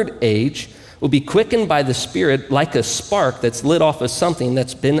word age will be quickened by the Spirit like a spark that's lit off of something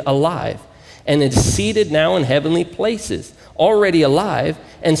that's been alive and is seated now in heavenly places, already alive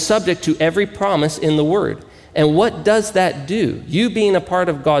and subject to every promise in the word. And what does that do? You being a part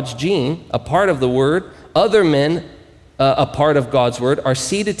of God's gene, a part of the word, other men a part of God's word are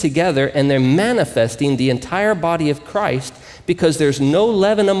seated together, and they're manifesting the entire body of Christ, because there's no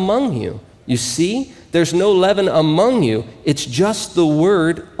leaven among you. You see, there's no leaven among you. It's just the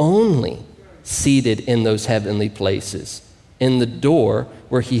word only seated in those heavenly places, in the door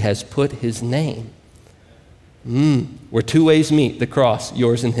where he has put his name. Where two ways meet, the cross,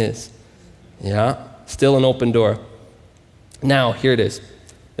 yours and his. Yeah, still an open door. Now, here it is.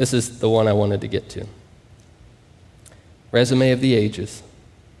 This is the one I wanted to get to. Resume of the ages,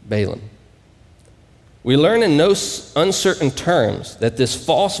 Balaam. We learn in no uncertain terms that this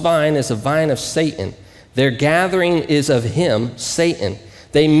false vine is a vine of Satan. Their gathering is of him, Satan.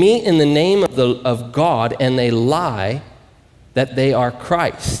 They meet in the name of God, and they lie that they are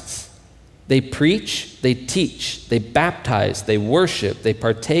Christ's. They preach, they teach, they baptize, they worship, they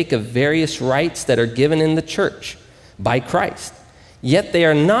partake of various rites that are given in the church by Christ. Yet they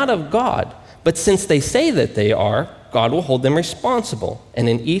are not of God, but since they say that they are, God will hold them responsible, and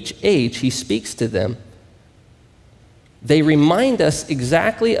in each age he speaks to them. They remind us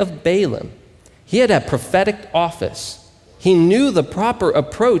exactly of Balaam. He had a prophetic office. He knew the proper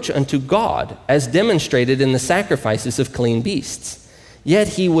approach unto God, as demonstrated in the sacrifices of clean beasts. Yet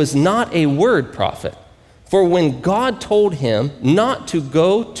he was not a word prophet. For when God told him not to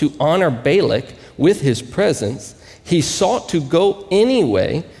go to honor Balak with his presence, he sought to go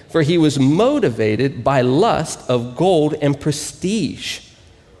anyway, for he was motivated by lust of gold and prestige.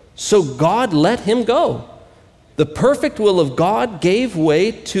 So God let him go. The perfect will of God gave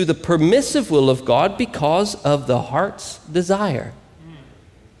way to the permissive will of God because of the heart's desire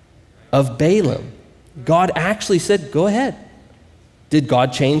of Balaam. God actually said, go ahead. Did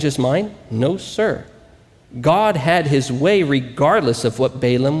God change his mind? No, sir. God had his way regardless of what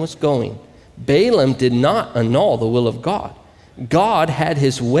Balaam was going. Balaam did not annul the will of God. God had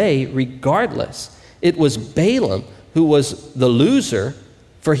his way regardless. It was Balaam who was the loser,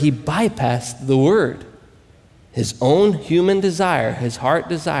 for he bypassed the word. His own human desire, his heart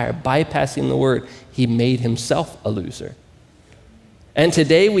desire, bypassing the word, he made himself a loser. And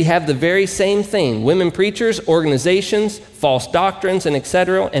today we have the very same thing. Women preachers, organizations, false doctrines, and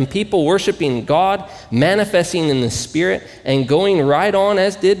etc., and people worshiping God, manifesting in the Spirit, and going right on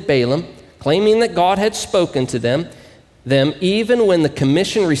as did Balaam, claiming that God had spoken to them even when the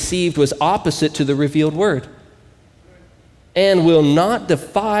commission received was opposite to the revealed word, and will not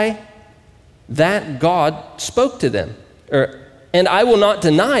defy that God spoke to them. And I will not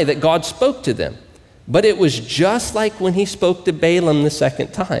deny that God spoke to them. But it was just like when he spoke to Balaam the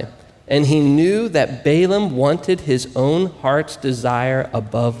second time. And he knew that Balaam wanted his own heart's desire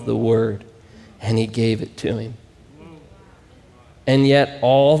above the word. And he gave it to him. And yet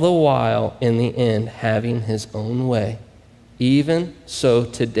all the while, in the end, having his own way. Even so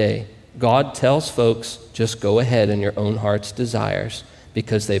today, God tells folks, just go ahead in your own heart's desires,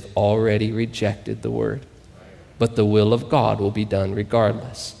 because they've already rejected the word. But the will of God will be done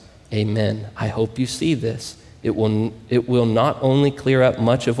regardless. Amen. I hope you see this. It will not only clear up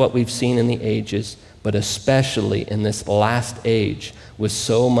much of what we've seen in the ages, but especially in this last age with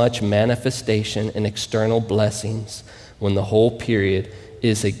so much manifestation and external blessings, when the whole period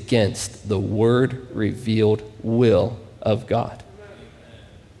is against the word revealed will of God.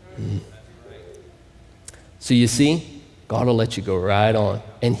 So you see, God will let you go right on,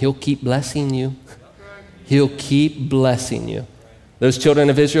 and he'll keep blessing you. He'll keep blessing you. Those children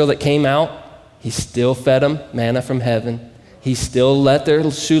of Israel that came out, he still fed them manna from heaven. He still let their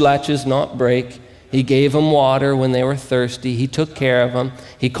shoe latches not break. He gave them water when they were thirsty. He took care of them.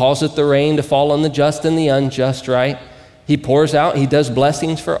 He causeth the rain to fall on the just and the unjust, right? He pours out, he does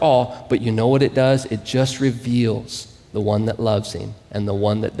blessings for all, but you know what it does? It just reveals the one that loves him and the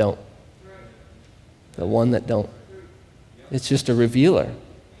one that don't. The one that don't. It's just a revealer.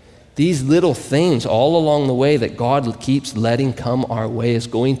 These little things all along the way that God keeps letting come our way is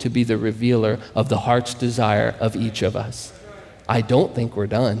going to be the revealer of the heart's desire of each of us. I don't think we're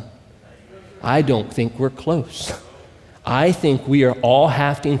done. I don't think we're close. I think we are all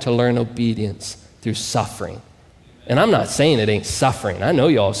having to learn obedience through suffering. And I'm not saying it ain't suffering. I know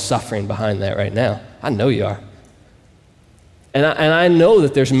y'all are suffering behind that right now. I know you are. And I know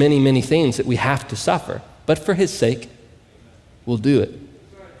that there's many, many things that we have to suffer. But for his sake, we'll do it.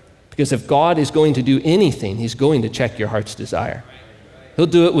 Because if God is going to do anything, he's going to check your heart's desire. He'll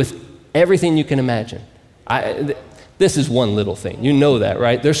do it with everything you can imagine. This is one little thing. You know that,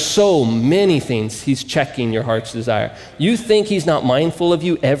 right? There's so many things he's checking your heart's desire. You think he's not mindful of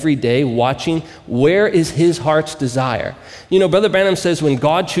you every day, watching where is his heart's desire? You know, Brother Branham says when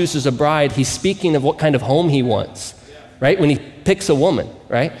God chooses a bride, he's speaking of what kind of home he wants, right? When he picks a woman,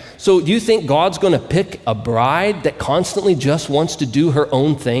 right? So do you think God's going to pick a bride that constantly just wants to do her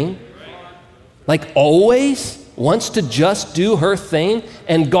own thing? Like always wants to just do her thing,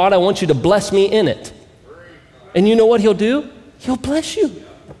 and God, I want you to bless me in it. And you know what he'll do? He'll bless you.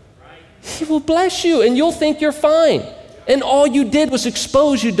 He will bless you, and you'll think you're fine. And all you did was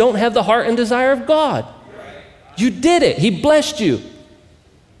expose you don't have the heart and desire of God. You did it. He blessed you.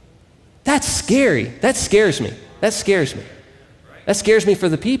 That's scary. That scares me. That scares me. That scares me for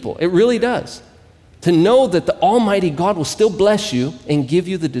the people. It really does. To know that the Almighty God will still bless you and give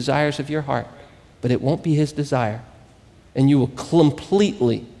you the desires of your heart, but it won't be His desire. And you will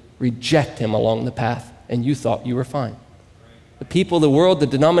completely reject Him along the path, and you thought you were fine. The people of the world, the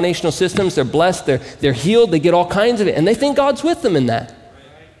denominational systems, they're blessed, they're healed, they get all kinds of it, and they think God's with them in that.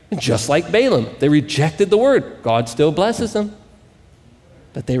 And just like Balaam, they rejected the word. God still blesses them.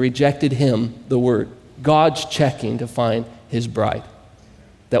 But they rejected Him, the word. God's checking to find His bride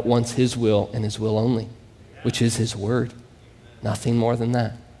that wants His will and His will only, which is His word. Nothing more than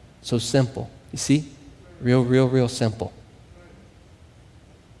that. So simple. You see? Real simple.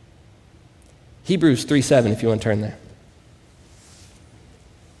 Hebrews 3:7, if you want to turn there.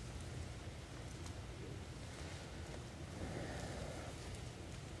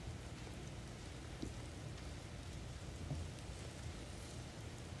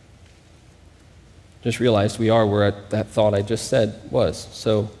 Just realized we are where that thought I just said was.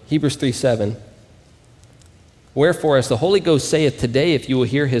 So Hebrews 3:7. Wherefore, as the Holy Ghost saith, today, if you will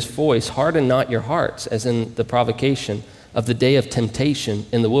hear His voice, harden not your hearts, as in the provocation of the day of temptation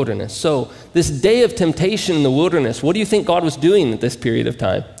in the wilderness. So this day of temptation in the wilderness, what do you think God was doing at this period of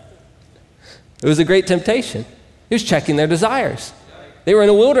time? It was a great temptation. He was checking their desires. They were in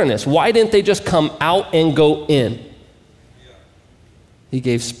a wilderness. Why didn't they just come out and go in? He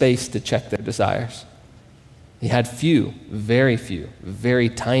gave space to check their desires. He had few, very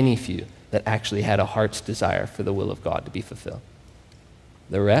tiny few that actually had a heart's desire for the will of God to be fulfilled.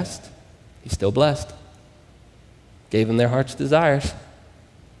 The rest, He still blessed. Gave them their heart's desires.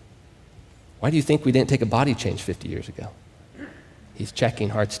 Why do you think we didn't take a body change 50 years ago? He's checking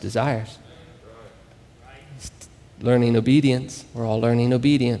heart's desires. He's learning obedience. We're all learning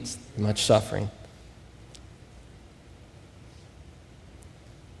obedience. Much suffering.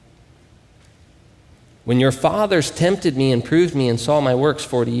 When your fathers tempted me and proved me and saw my works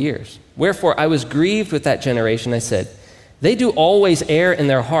 40 years. Wherefore I was grieved with that generation. I said, they do always err in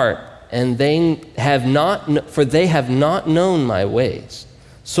their heart, and they have not known my ways.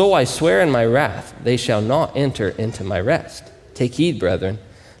 So I swear in my wrath, they shall not enter into my rest. Take heed, brethren,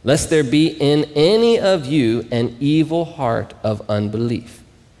 lest there be in any of you an evil heart of unbelief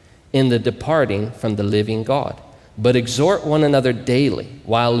in the departing from the living God. But exhort one another daily,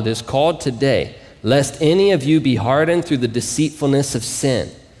 while it is called today, lest any of you be hardened through the deceitfulness of sin.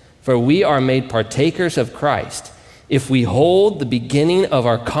 For we are made partakers of Christ, if we hold the beginning of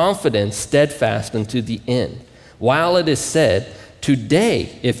our confidence steadfast unto the end. While it is said,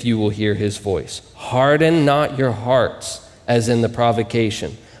 today, if you will hear His voice, harden not your hearts, as in the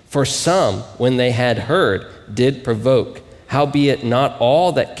provocation. For some, when they had heard, did provoke, howbeit not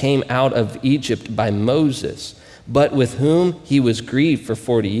all that came out of Egypt by Moses, but with whom He was grieved for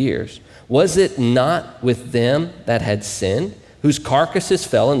 40 years. Was it not with them that had sinned, whose carcasses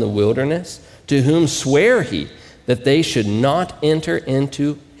fell in the wilderness, to whom sware He that they should not enter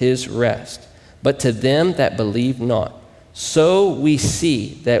into His rest, but to them that believed not? So we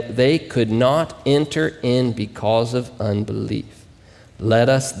see that they could not enter in because of unbelief. Let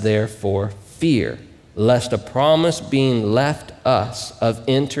us therefore fear, lest a promise being left us of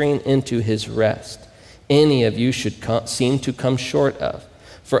entering into His rest, any of you should seem to come short of.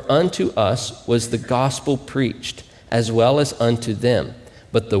 For unto us was the gospel preached, as well as unto them.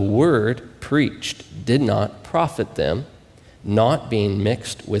 But the word preached did not profit them, not being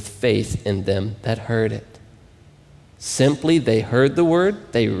mixed with faith in them that heard it. Simply they heard the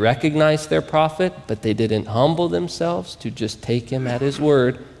word, they recognized their prophet, but they didn't humble themselves to just take him at his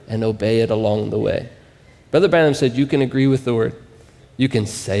word and obey it along the way. Brother Branham said, you can agree with the word. You can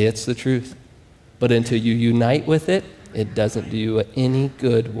say it's the truth. But until you unite with it, it doesn't do you any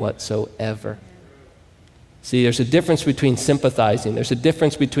good whatsoever. See, there's a difference between sympathizing. There's a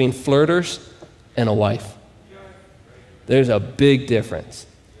difference between flirters and a wife. There's a big difference.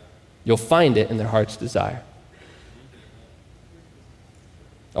 You'll find it in their heart's desire.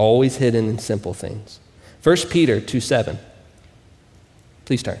 Always hidden in simple things. 1 Peter 2:7.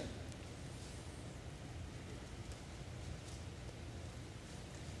 Please turn.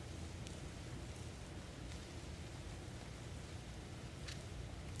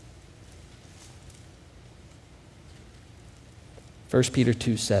 First Peter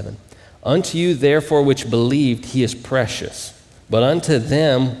 2:7. Unto you therefore which believed He is precious, but unto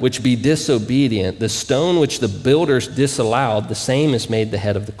them which be disobedient, the stone which the builders disallowed, the same is made the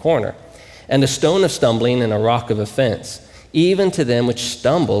head of the corner, and a stone of stumbling and a rock of offense, even to them which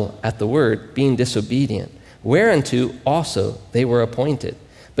stumble at the word, being disobedient, whereunto also they were appointed.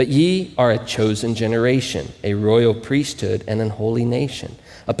 But ye are a chosen generation, a royal priesthood, and an holy nation,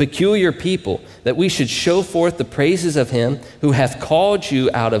 a peculiar people, that we should show forth the praises of him who hath called you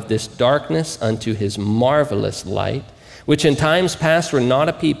out of this darkness unto his marvelous light, which in times past were not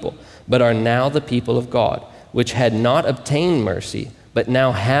a people, but are now the people of God, which had not obtained mercy, but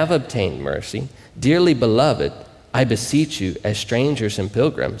now have obtained mercy. Dearly beloved, I beseech you, as strangers and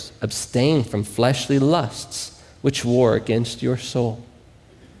pilgrims, abstain from fleshly lusts, which war against your soul.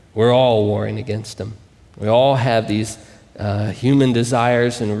 We're all warring against them. We all have these human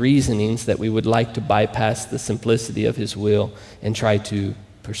desires and reasonings that we would like to bypass the simplicity of his will and try to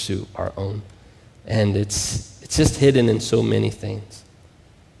pursue our own. And it's just hidden in so many things.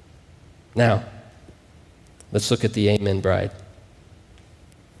 Now, let's look at the Amen Bride.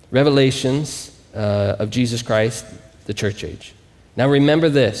 Revelations of Jesus Christ, the church age. Now remember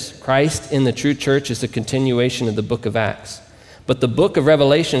this, Christ in the true church is a continuation of the book of Acts. But the book of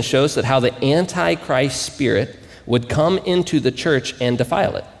Revelation shows that how the Antichrist spirit would come into the church and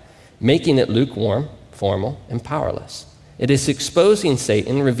defile it, making it lukewarm, formal, and powerless. It is exposing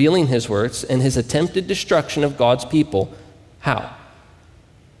Satan, revealing his works, and his attempted destruction of God's people. How?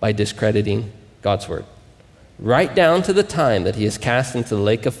 By discrediting God's word. Right down to the time that he is cast into the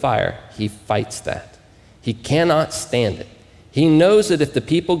lake of fire, he fights that. He cannot stand it. He knows that if the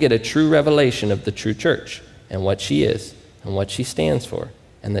people get a true revelation of the true church and what she is and what she stands for,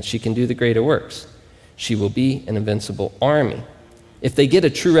 and that she can do the greater works, she will be an invincible army. If they get a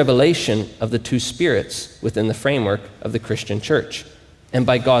true revelation of the two spirits within the framework of the Christian church, and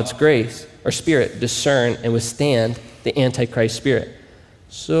by God's grace or spirit discern and withstand the Antichrist spirit.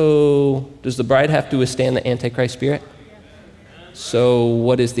 So does the bride have to withstand the Antichrist spirit? So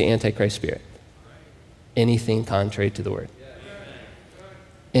what is the Antichrist spirit? Anything contrary to the word.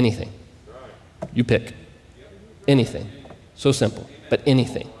 Anything. You pick. Anything. So simple, but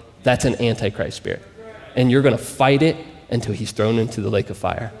anything. That's an Antichrist spirit. And you're going to fight it until he's thrown into the lake of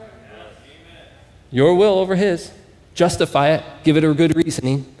fire. Your will over his. Justify it. Give it a good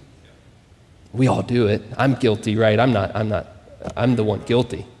reasoning. We all do it. I'm guilty, right? I'm the one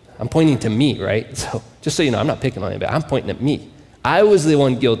guilty. I'm pointing to me, right? So just so you know, I'm not picking on anybody. I'm pointing at me. I was the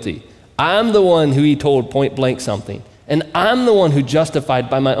one guilty. I'm the one who he told point blank something. And I'm the one who justified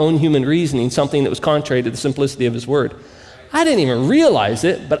by my own human reasoning something that was contrary to the simplicity of his word. I didn't even realize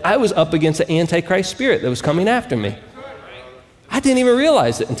it, but I was up against the Antichrist spirit that was coming after me. I didn't even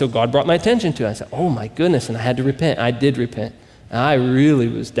realize it until God brought my attention to it. I said, oh my goodness, and I had to repent. I did repent. And I really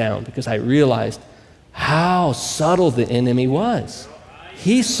was down because I realized how subtle the enemy was.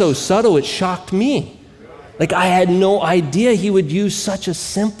 He's so subtle, it shocked me. Like, I had no idea he would use such a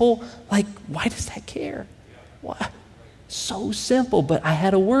simple, like, why does that care? What? So simple, but I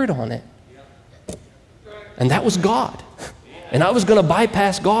had a word on it. And that was God. And I was going to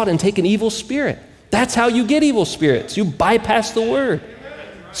bypass God and take an evil spirit. That's how you get evil spirits. You bypass the word.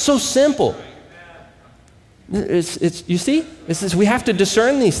 So simple. You see? We have to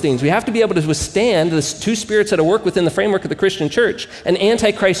discern these things. We have to be able to withstand the two spirits that are work within the framework of the Christian church. An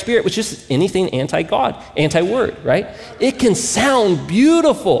Antichrist spirit, which is anything anti-God, anti-word, right? It can sound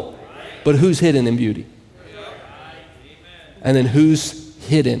beautiful, but who's hidden in beauty? And then who's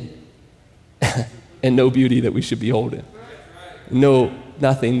hidden and no beauty that we should behold in? No,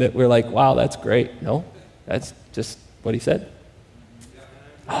 nothing that we're like, wow, that's great. No, that's just what he said.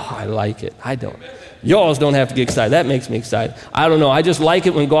 Oh, I like it. I don't. Y'all don't have to get excited. That makes me excited. I don't know. I just like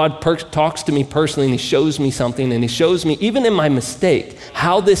it when God talks to me personally and he shows me something and he shows me, even in my mistake,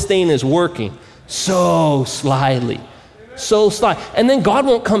 how this thing is working so slyly, so sly. And then God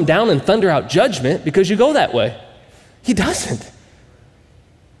won't come down and thunder out judgment because you go that way. He doesn't.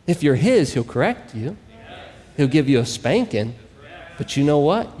 If you're his, he'll correct you. He'll give you a spanking. But you know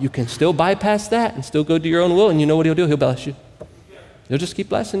what? You can still bypass that and still go do your own will. And you know what he'll do? He'll bless you. He'll just keep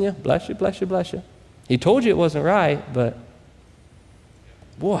blessing you. Bless you, bless you, bless you. He told you it wasn't right, but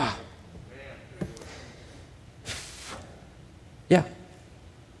wow. Yeah.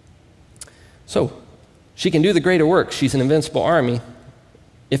 So she can do the greater work. She's an invincible army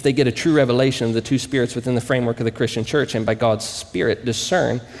if they get a true revelation of the two spirits within the framework of the Christian church and by God's spirit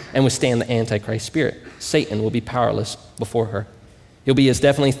discern and withstand the Antichrist spirit. Satan will be powerless before her. He'll be as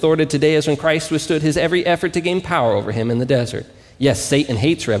definitely thwarted today as when Christ withstood his every effort to gain power over him in the desert. Yes, Satan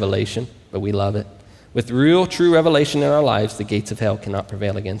hates revelation, but we love it. With real, true revelation in our lives, the gates of hell cannot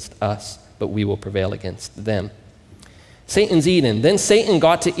prevail against us, but we will prevail against them. Satan's Eden. Then Satan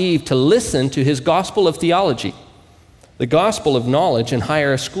got to Eve to listen to his gospel of theology, the gospel of knowledge and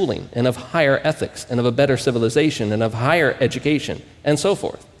higher schooling, and of higher ethics, and of a better civilization, and of higher education, and so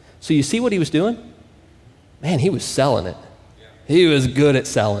forth. So you see what he was doing? Man, he was selling it. He was good at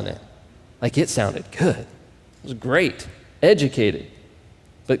selling it. Like, it sounded good. It was great. Educated.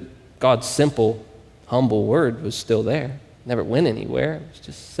 But God's simple, humble word was still there. Never went anywhere. It was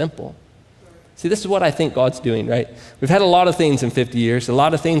just simple. See, this is what I think God's doing, right? We've had a lot of things in 50 years, a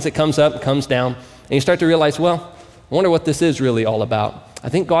lot of things that comes up and comes down, and you start to realize, well, I wonder what this is really all about. I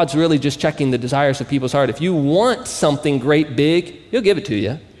think God's really just checking the desires of people's heart. If you want something great big, he'll give it to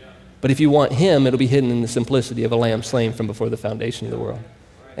you. But if you want him, it'll be hidden in the simplicity of a lamb slain from before the foundation of the world.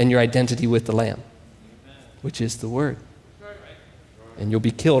 And your identity with the lamb, which is the word. And you'll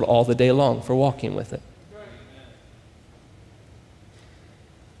be killed all the day long for walking with it.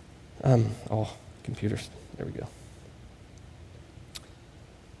 Computers, there we go.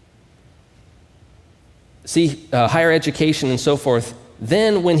 See, higher education and so forth.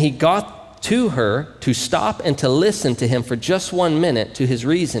 Then when he got to her to stop and to listen to him for just 1 minute to his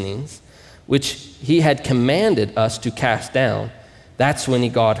reasonings, which he had commanded us to cast down, that's when he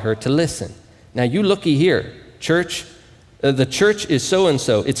got her to listen. Now you looky here, church, the church is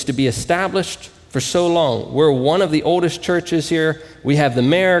so-and-so. It's to be established for so long. We're one of the oldest churches here. We have the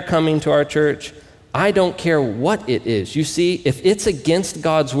mayor coming to our church. I don't care what it is. You see, if it's against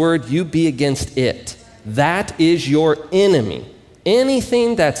God's word, you be against it. That is your enemy.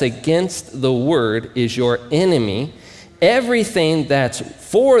 Anything that's against the word is your enemy. Everything that's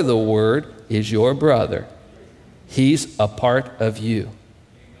for the word is your brother. He's a part of you.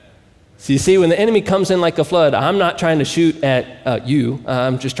 So you see, when the enemy comes in like a flood, I'm not trying to shoot at you.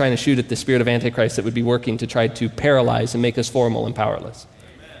 I'm just trying to shoot at the spirit of Antichrist that would be working to try to paralyze and make us formal and powerless.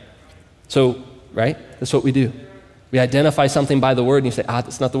 So, right? That's what we do. We identify something by the word, and you say,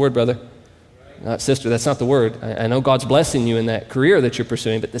 that's not the word, brother. Sister, that's not the word. I know God's blessing you in that career that you're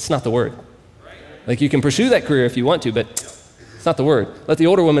pursuing, but that's not the word. Like, you can pursue that career if you want to, but it's not the word. Let the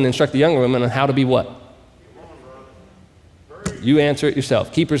older woman instruct the younger woman on how to be what? You answer it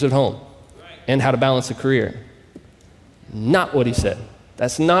yourself. Keepers at home. And how to balance a career. Not what he said.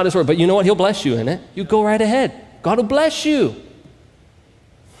 That's not his word. But you know what? He'll bless you in it. You go right ahead. God will bless you.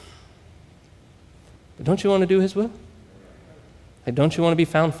 But don't you want to do his will? Like, don't you want to be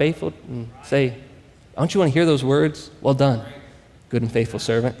found faithful and say, don't you want to hear those words? Well done, good and faithful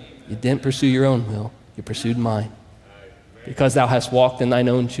servant. You didn't pursue your own will. You pursued mine. Because thou hast walked in thine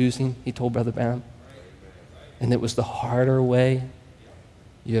own choosing, he told Brother Branham. And it was the harder way.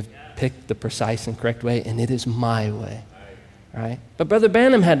 You have picked the precise and correct way, and it is my way, right? But Brother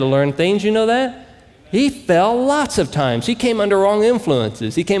Branham had to learn things, you know that? He fell lots of times. He came under wrong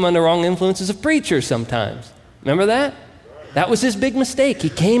influences. He came under wrong influences of preachers sometimes. Remember that? That was his big mistake. He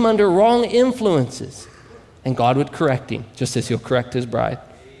came under wrong influences, and God would correct him, just as he'll correct his bride.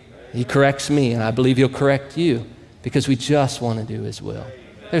 He corrects me, and I believe he'll correct you, because we just want to do his will.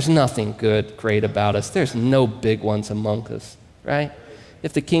 There's nothing good, great about us. There's no big ones among us, right?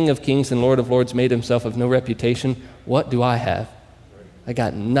 If the King of Kings and Lord of Lords made himself of no reputation, what do I have? I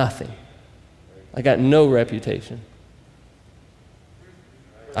got nothing. I got no reputation.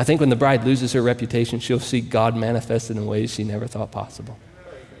 I think when the bride loses her reputation, she'll see God manifested in ways she never thought possible.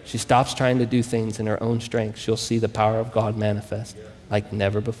 She stops trying to do things in her own strength. She'll see the power of God manifest like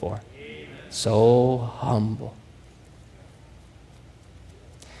never before. So humble.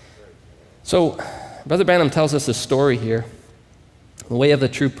 So, Brother Branham tells us a story here, the way of the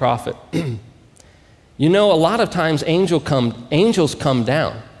true prophet. You know, a lot of times angels come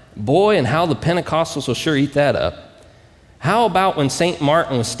down. Boy, and how the Pentecostals will sure eat that up. How about when St.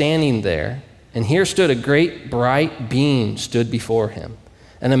 Martin was standing there, and here stood a great bright beam stood before him,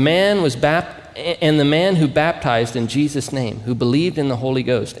 and the man who baptized in Jesus' name, who believed in the Holy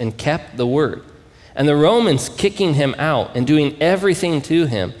Ghost and kept the word, and the Romans kicking him out and doing everything to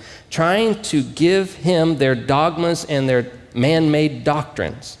him, trying to give him their dogmas and their man-made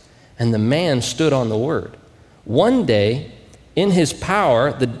doctrines. And the man stood on the word. One day, in his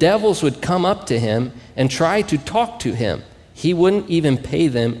power, the devils would come up to him and try to talk to him. He wouldn't even pay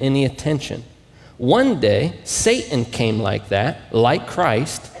them any attention. One day, Satan came like that, like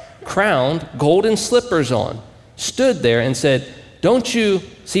Christ, crowned, golden slippers on, stood there and said, don't you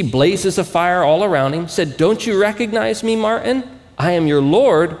see blazes of fire all around him? Said, don't you recognize me, Martin? I am your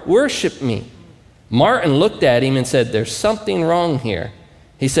Lord, worship me. Martin looked at him and said, there's something wrong here.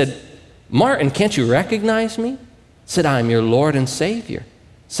 He said, Martin, can't you recognize me? Said, I am your Lord and Savior.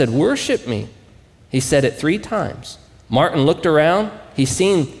 Said, worship me. He said it 3 times. Martin looked around. He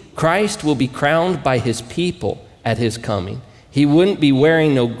seen Christ will be crowned by his people at his coming. He wouldn't be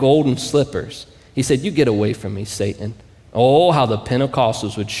wearing no golden slippers. He said, you get away from me, Satan. Oh, how the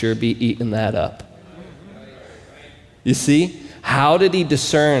Pentecostals would sure be eating that up. You see? How did he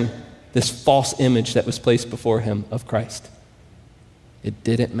discern this false image that was placed before him of Christ? It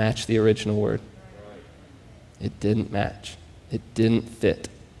didn't match the original word. It didn't match. It didn't fit.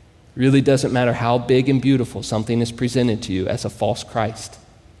 Really doesn't matter how big and beautiful something is presented to you as a false Christ,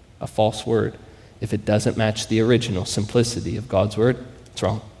 a false word. If it doesn't match the original simplicity of God's word, it's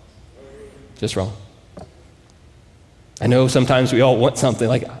wrong. Just wrong. I know sometimes we all want something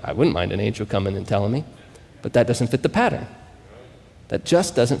like, I wouldn't mind an angel coming and telling me, but that doesn't fit the pattern. That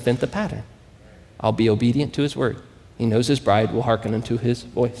just doesn't fit the pattern. I'll be obedient to his word. He knows his bride will hearken unto his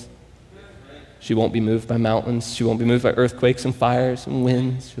voice. She won't be moved by mountains. She won't be moved by earthquakes and fires and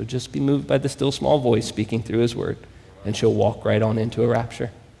winds. She'll just be moved by the still small voice speaking through his word. And she'll walk right on into a rapture.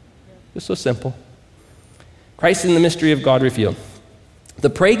 Just so simple. Christ in the mystery of God revealed. The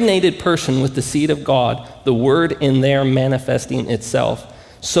pregnated person with the seed of God, the word in there manifesting itself,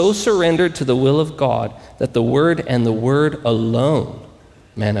 so surrendered to the will of God that the word and the word alone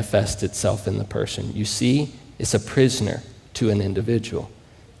manifests itself in the person. You see, it's a prisoner to an individual.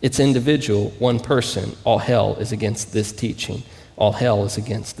 It's individual, one person. All hell is against this teaching. All hell is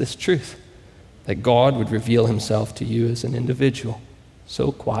against this truth. That God would reveal himself to you as an individual,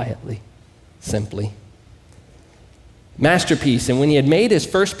 so quietly, simply. Masterpiece. And when he had made his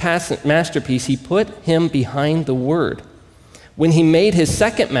first masterpiece, he put him behind the word. When he made his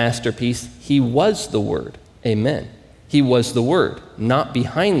second masterpiece, he was the word. Amen. He was the word, not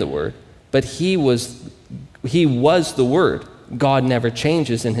behind the word, but he was the word. God never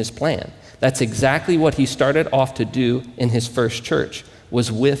changes in his plan. That's exactly what he started off to do in his first church,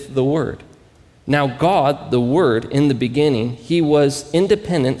 was with the word. Now God, the word, in the beginning, he was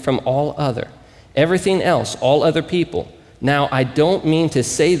independent from all other. Everything else, all other people. Now, I don't mean to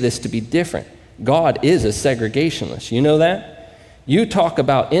say this to be different. God is a segregationalist. You know that? You talk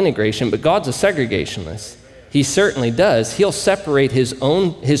about integration, but God's a segregationalist. He certainly does. He'll separate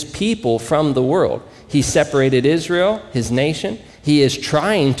his people from the world. He separated Israel, his nation. He is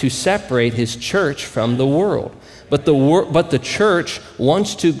trying to separate his church from the world. But the church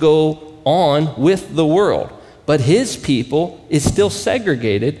wants to go on with the world. But his people is still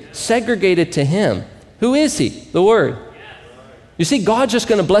segregated to him. Who is he? The Word. You see, God's just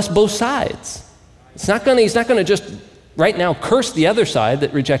going to bless both sides. He's not going to just right now curse the other side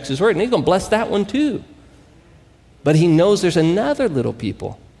that rejects his word, and he's going to bless that one too. But he knows there's another little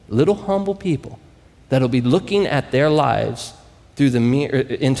people, little humble people, that'll be looking at their lives through the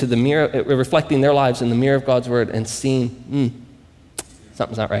mirror, reflecting their lives in the mirror of God's word and seeing,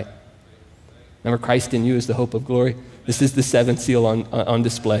 something's not right. Remember, Christ in you is the hope of glory. This is the seventh seal on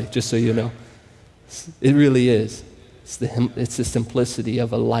display, just so you know. It really is. It's the simplicity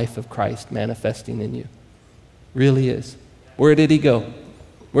of a life of Christ manifesting in you. Really is. Where did he go?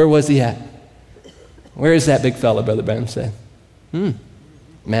 Where was he at? Where is that big fella, Brother Branham said?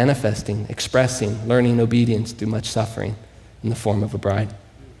 Manifesting, expressing, learning obedience through much suffering in the form of a bride.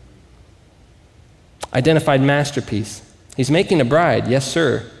 Identified masterpiece. He's making a bride, yes,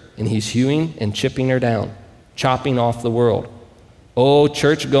 sir. And he's hewing and chipping her down, chopping off the world. Oh,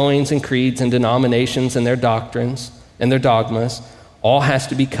 church goings and creeds and denominations and their doctrines and their dogmas, all has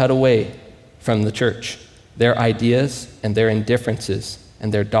to be cut away from the church. Their ideas and their indifferences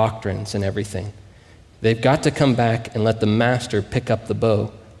and their doctrines and everything. They've got to come back and let the master pick up the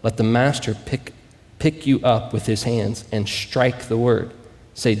bow. Let the master pick you up with his hands and strike the word.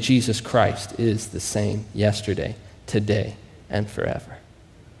 Say, Jesus Christ is the same yesterday, today, and forever.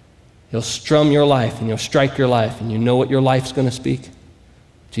 He'll strum your life and he'll strike your life, and you know what your life's going to speak?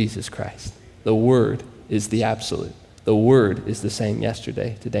 Jesus Christ. The word is the absolute. The word is the same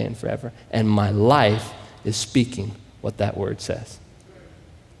yesterday, today, and forever. And my life is speaking what that word says.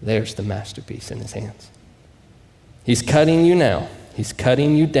 There's the masterpiece in his hands. He's cutting you now. He's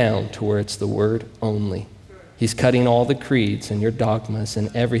cutting you down to where it's the word only. He's cutting all the creeds and your dogmas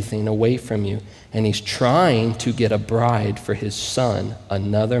and everything away from you. And he's trying to get a bride for his son,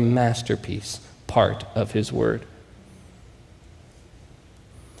 another masterpiece, part of his word.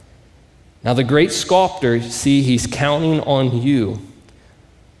 Now the great sculptor, see, he's counting on you,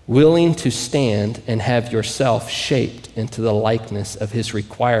 willing to stand and have yourself shaped into the likeness of his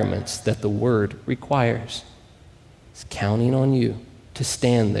requirements that the word requires. He's counting on you to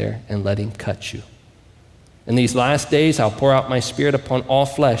stand there and let him cut you. In these last days, I'll pour out my spirit upon all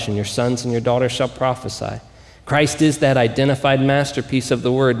flesh, and your sons and your daughters shall prophesy. Christ is that identified masterpiece of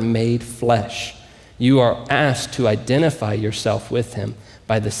the word made flesh. You are asked to identify yourself with him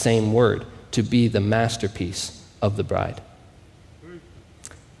by the same word, to be the masterpiece of the bride.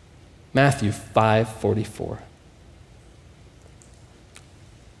 Matthew 5:44.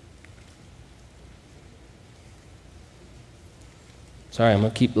 Sorry, I'm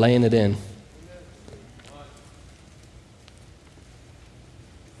going to keep laying it in.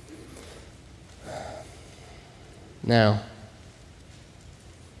 Now,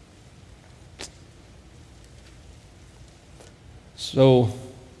 So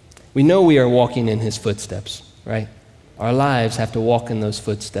we know we are walking in his footsteps, right? Our lives have to walk in those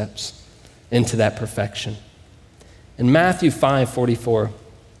footsteps into that perfection. In Matthew 5:44,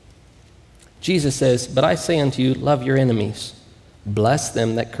 Jesus says, "But I say unto you, love your enemies, bless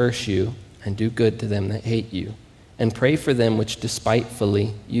them that curse you, and do good to them that hate you, and pray for them which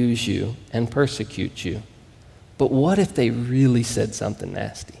despitefully use you and persecute you." But what if they really said something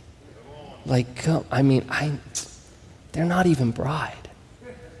nasty? Like, they're not even bride.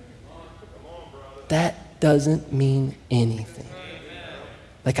 That doesn't mean anything.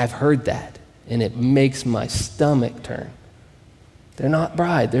 Like, I've heard that, and it makes my stomach turn. They're not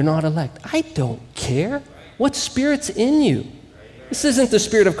bride. They're not elect. I don't care. What spirit's in you? This isn't the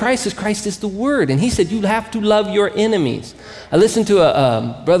Spirit of Christ. This Christ is the Word. And he said you have to love your enemies. I listened to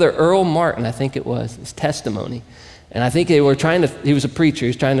Brother Earl Martin, I think it was, his testimony. And I think he was a preacher. He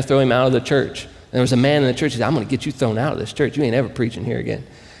was trying to throw him out of the church. And there was a man in the church who said, "I'm going to get you thrown out of this church. You ain't ever preaching here again."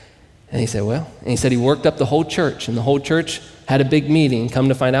 And he said, he worked up the whole church. And the whole church had a big meeting. Come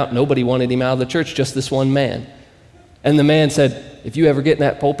to find out, nobody wanted him out of the church, just this one man. And the man said, "If you ever get in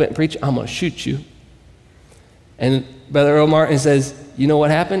that pulpit and preach, I'm going to shoot you." And Brother Earl Martin says, you know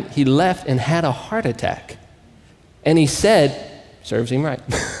what happened? He left and had a heart attack. And he said, serves him right.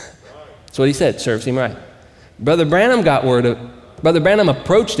 That's what he said, serves him right. Brother Branham got word of it. Brother Branham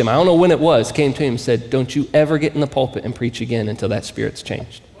approached him, I don't know when it was, came to him and said, "Don't you ever get in the pulpit and preach again until that spirit's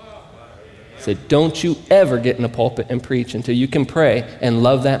changed." He said, "Don't you ever get in the pulpit and preach until you can pray and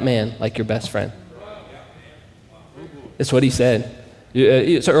love that man like your best friend." That's what he said.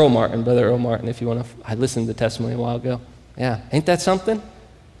 It's Earl Martin, Brother Earl Martin, if you want to. I listened to the testimony a while ago. Yeah, ain't that something?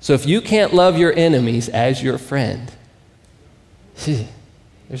 So if you can't love your enemies as your friend,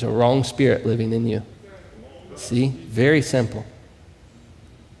 there's a wrong spirit living in you. See? Very simple.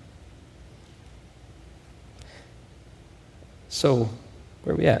 So,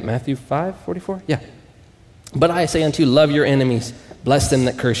 where are we at? Matthew 5:44? Yeah. "But I say unto you, love your enemies, bless them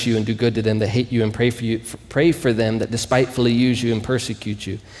that curse you, and do good to them that hate you, and pray for them that despitefully use you and persecute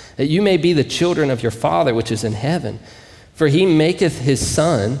you, that you may be the children of your Father which is in heaven. For he maketh his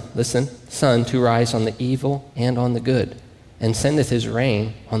sun to rise on the evil and on the good, and sendeth his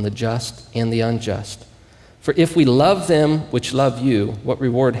rain on the just and the unjust. For if we love them which love you, what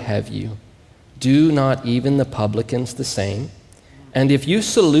reward have you? Do not even the publicans the same? And if you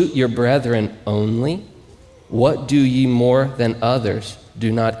salute your brethren only, what do ye more than others?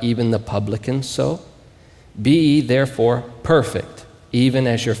 Do not even the publicans so? Be ye therefore perfect, even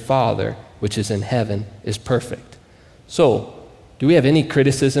as your Father which is in heaven is perfect." So, do we have any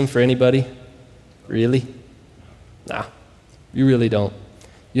criticism for anybody? Really? Nah, you really don't.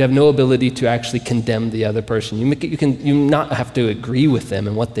 You have no ability to actually condemn the other person. You not have to agree with them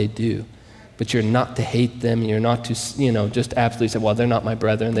and what they do, but you're not to hate them. You're not to, just absolutely say, "Well, they're not my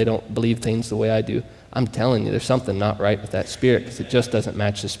brethren. They don't believe things the way I do." I'm telling you, there's something not right with that spirit, because it just doesn't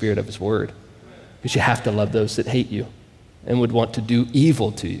match the spirit of his word. Because you have to love those that hate you and would want to do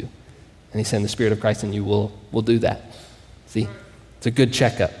evil to you. And he's saying the Spirit of Christ in you will do that. See? It's a good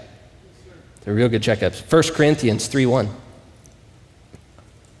checkup. It's a real good checkup. 1 Corinthians 3:1.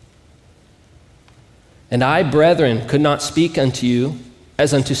 "And I, brethren, could not speak unto you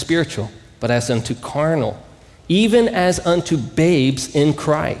as unto spiritual, but as unto carnal, even as unto babes in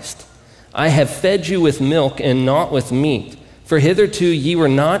Christ. I have fed you with milk and not with meat, for hitherto ye were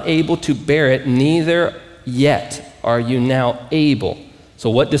not able to bear it, neither yet are you now able." So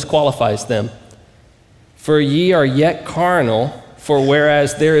what disqualifies them? "For ye are yet carnal, for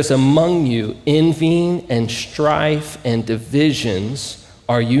whereas there is among you envying and strife and divisions,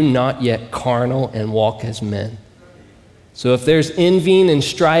 are you not yet carnal and walk as men?" So if there's envying and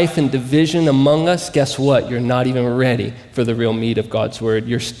strife and division among us, guess what? You're not even ready for the real meat of God's word.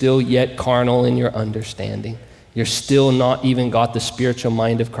 You're still yet carnal in your understanding. You're still not even got the spiritual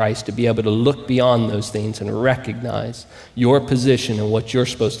mind of Christ to be able to look beyond those things and recognize your position and what you're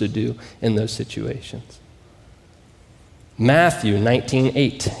supposed to do in those situations. Matthew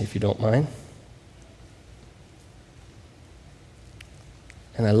 19:8, if you don't mind.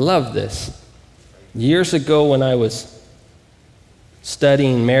 And I love this. Years ago when I was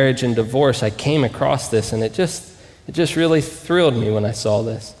studying marriage and divorce, I came across this, and it just really thrilled me when I saw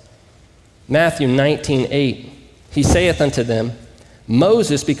this. Matthew 19:8, "He saith unto them,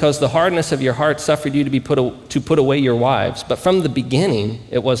 Moses, because the hardness of your heart suffered you to put away your wives, but from the beginning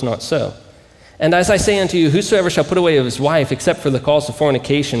it was not so. And as I say unto you, whosoever shall put away his wife, except for the cause of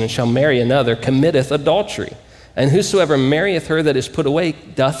fornication, and shall marry another, committeth adultery. And whosoever marrieth her that is put away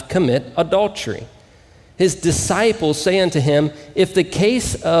doth commit adultery. His disciples say unto him, If the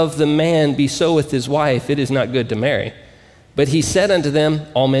case of the man be so with his wife, it is not good to marry. But he said unto them,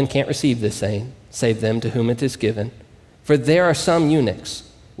 all men can't receive this saying, save them to whom it is given. For there are some eunuchs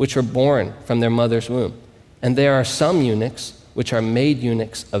which are born from their mother's womb, and there are some eunuchs which are made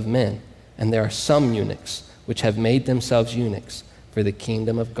eunuchs of men, and there are some eunuchs which have made themselves eunuchs for the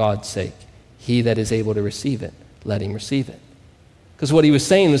kingdom of God's sake. He that is able to receive it, let him receive it. Because what he was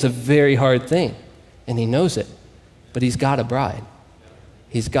saying was a very hard thing, and he knows it. But he's got a bride.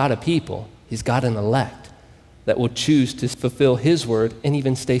 He's got a people. He's got an elect that will choose to fulfill his word and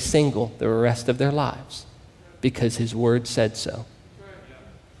even stay single the rest of their lives because his word said so.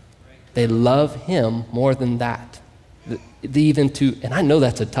 They love him more than that. And I know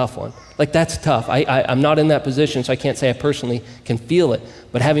that's a tough one. Like, that's tough. I'm not in that position, so I can't say I personally can feel it.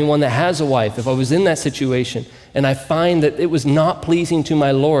 But having one that has a wife, if I was in that situation and I find that it was not pleasing to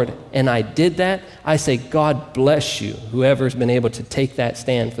my Lord and I did that, I say, God bless you, whoever's been able to take that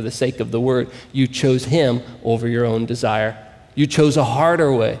stand for the sake of the word. You chose him over your own desire. You chose a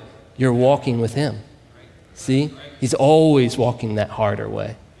harder way. You're walking with him. See? He's always walking that harder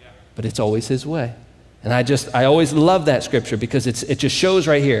way, but it's always his way. And I always love that scripture because it just shows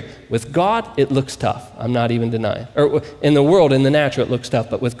right here. With God, it looks tough. I'm not even denying. Or in the world, in the natural, it looks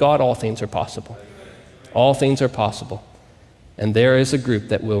tough. But with God, all things are possible. All things are possible. And there is a group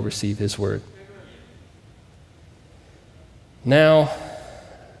that will receive his word. Now,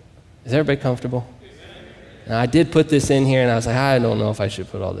 is everybody comfortable? Now, I did put this in here, and I was like, I don't know if I should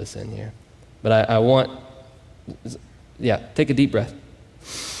put all this in here. But I want, take a deep breath.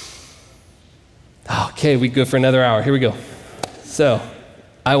 Okay, we go for another hour. Here we go. So,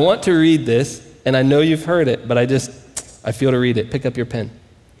 I want to read this, and I know you've heard it, but I feel to read it. Pick up your pen.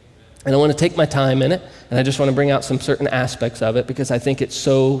 And I want to take my time in it, and I just want to bring out some certain aspects of it because I think it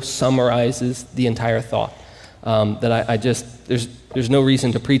so summarizes the entire thought that there's no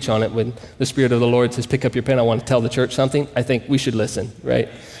reason to preach on it. When the Spirit of the Lord says, pick up your pen, I want to tell the church something, I think we should listen, right?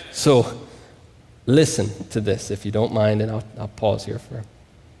 So, listen to this if you don't mind, and I'll pause here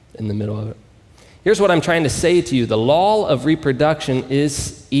in the middle of it. Here's what I'm trying to say to you. The law of reproduction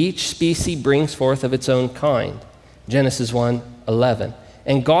is each species brings forth of its own kind. Genesis 1:11.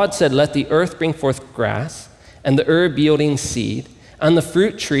 And God said, let the earth bring forth grass, and the herb yielding seed, and the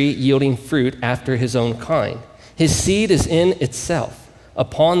fruit tree yielding fruit after his own kind. His seed is in itself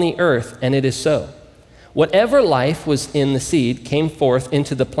upon the earth, and it is so. Whatever life was in the seed came forth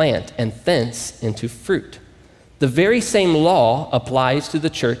into the plant, and thence into fruit. The very same law applies to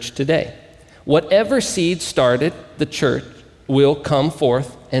the church today. Whatever seed started the church will come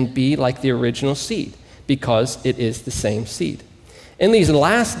forth and be like the original seed because it is the same seed. In these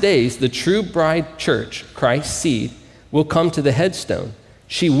last days, the true bride church, Christ's seed, will come to the headstone.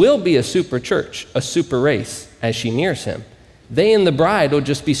 She will be a super church, a super race, as she nears him. They and the bride will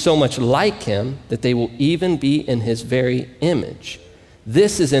just be so much like him that they will even be in his very image.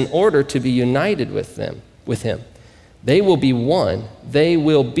 This is in order to be united with him. They will be one. They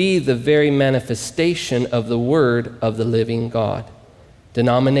will be the very manifestation of the word of the living God.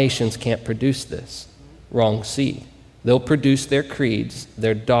 Denominations can't produce this. Wrong seed. They'll produce their creeds,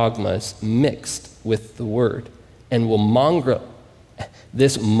 their dogmas mixed with the word, and will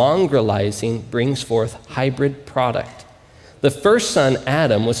this mongrelizing brings forth hybrid product. The first son,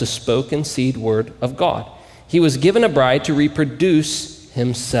 Adam, was a spoken seed word of God. He was given a bride to reproduce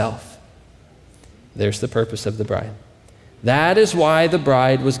himself. There's the purpose of the bride. That is why the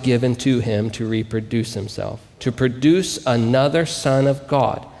bride was given to him to reproduce himself, to produce another son of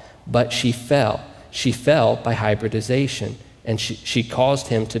God. But she fell. She fell by hybridization, and she caused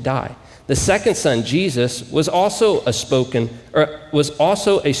him to die. The second son, Jesus, was also a spoken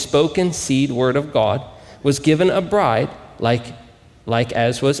seed word of God, was given a bride like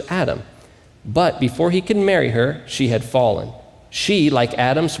as was Adam. But before he could marry her, she had fallen. She, like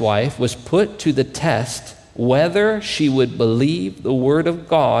Adam's wife, was put to the test whether she would believe the word of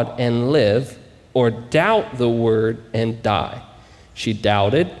God and live, or doubt the word and die. She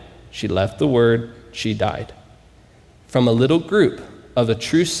doubted, she left the word, she died. From a little group of the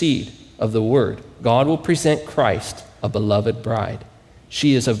true seed of the word, God will present Christ, a beloved bride.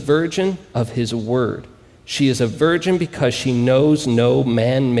 She is a virgin of his word. She is a virgin because she knows no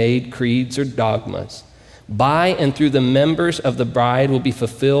man-made creeds or dogmas. By and through the members of the bride will be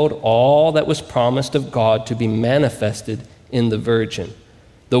fulfilled all that was promised of God to be manifested in the virgin.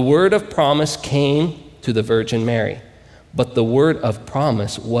 The word of promise came to the Virgin Mary, but the word of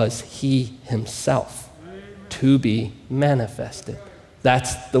promise was he himself to be manifested.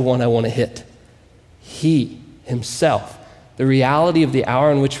 That's the one I want to hit. He himself. The reality of the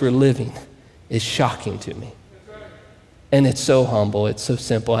hour in which we're living is shocking to me. And it's so humble, it's so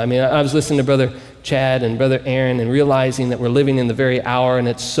simple. I mean, I was listening to Brother Chad and Brother Aaron and realizing that we're living in the very hour, and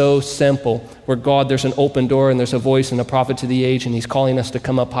it's so simple, where God, there's an open door and there's a voice and a prophet to the age, and he's calling us to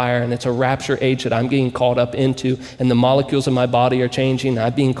come up higher, and it's a rapture age that I'm getting called up into, and the molecules of my body are changing, and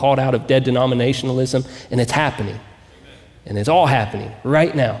I'm being called out of dead denominationalism, and it's happening. And it's all happening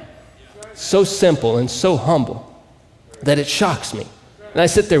right now. So simple and so humble that it shocks me. And I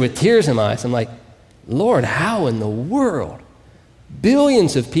sit there with tears in my eyes. I'm like, Lord, how in the world?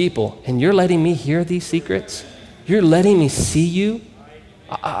 Billions of people, and you're letting me hear these secrets? You're letting me see you?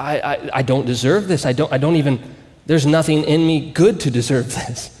 I don't deserve this. I don't even, there's nothing in me good to deserve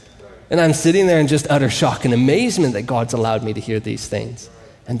this. And I'm sitting there in just utter shock and amazement that God's allowed me to hear these things,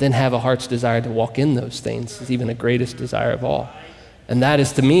 and then have a heart's desire to walk in those things is even the greatest desire of all. And that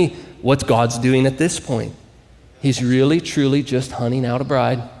is, to me, what God's doing at this point. He's really, truly just hunting out a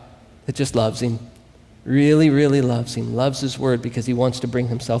bride that just loves him. Really, really loves him, loves his word, because he wants to bring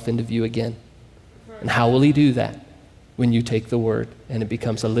himself into view again. And how will he do that? When you take the word and it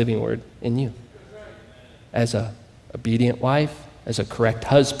becomes a living word in you. As a obedient wife, as a correct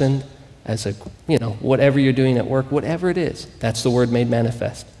husband, as a, whatever you're doing at work, whatever it is, that's the word made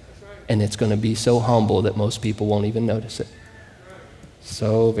manifest. And it's going to be so humble that most people won't even notice it.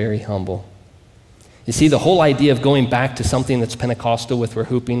 So very humble. You see, the whole idea of going back to something that's Pentecostal, with we're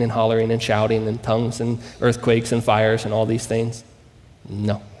hooping and hollering and shouting and tongues and earthquakes and fires and all these things,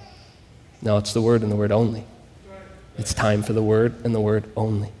 no. No, it's the word and the word only. It's time for the word and the word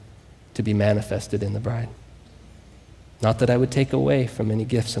only to be manifested in the bride. Not that I would take away from any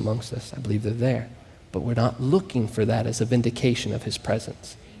gifts amongst us. I believe they're there. But we're not looking for that as a vindication of his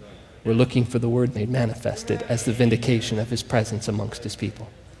presence. We're looking for the word made manifested as the vindication of his presence amongst his people.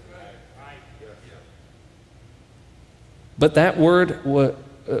 But that word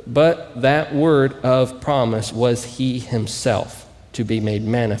of promise was he himself to be made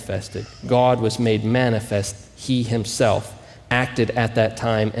manifested. God was made manifest. He himself acted at that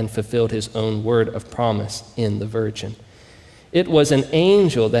time and fulfilled his own word of promise in the virgin. It was an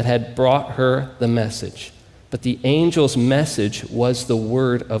angel that had brought her the message, but the angel's message was the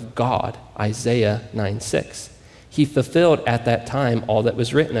word of God, Isaiah 9:6. He fulfilled at that time all that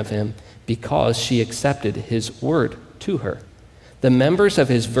was written of him, because she accepted his word to her. The members of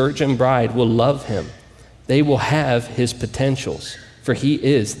his virgin bride will love him. They will have his potentials, for he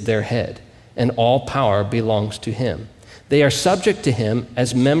is their head, and all power belongs to him. They are subject to him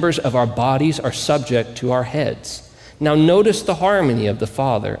as members of our bodies are subject to our heads. Now notice the harmony of the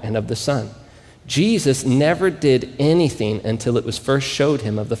Father and of the Son. Jesus never did anything until it was first showed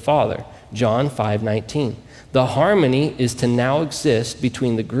him of the Father, John 5:19. The harmony is to now exist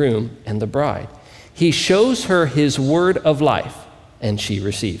between the groom and the bride. He shows her his word of life, and she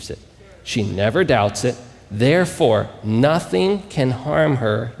receives it. She never doubts it. Therefore, nothing can harm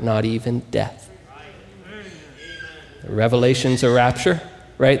her, not even death. The revelation's a rapture,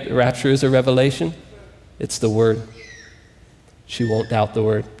 right? The rapture is a revelation. It's the word. She won't doubt the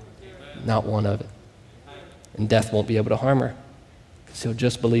word, not one of it. And death won't be able to harm her, because he'll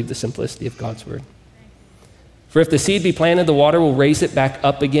just believe the simplicity of God's word. For if the seed be planted, the water will raise it back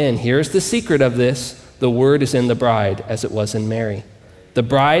up again. Here's the secret of this. The word is in the bride, as it was in Mary. The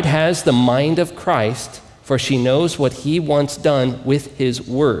bride has the mind of Christ, for she knows what he wants done with his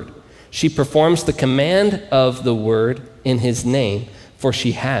word. She performs the command of the word in his name, for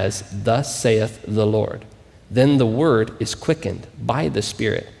she has, thus saith the Lord. Then the word is quickened by the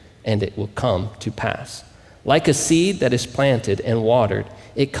Spirit, and it will come to pass. Like a seed that is planted and watered,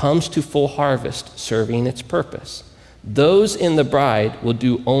 it comes to full harvest, serving its purpose. Those in the bride will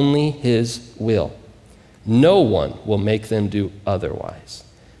do only his will. No one will make them do otherwise.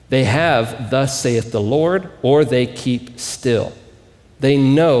 They have, thus saith the Lord, or they keep still. They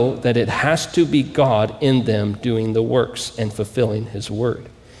know that it has to be God in them doing the works and fulfilling his word.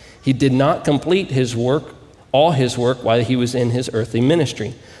 He did not complete his work, all his work, while he was in his earthly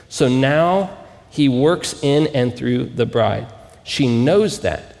ministry. So now he works in and through the bride. She knows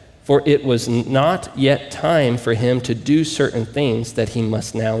that, for it was not yet time for him to do certain things that he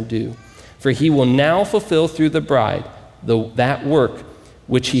must now do. For he will now fulfill through the bride that work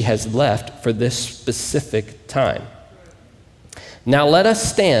which he has left for this specific time. Now let us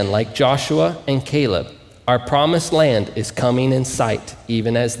stand like Joshua and Caleb. Our promised land is coming in sight,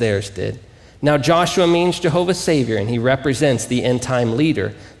 even as theirs did. Now Joshua means Jehovah's Savior, and he represents the end-time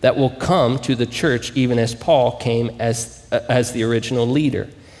leader that will come to the church, even as Paul came as the original leader.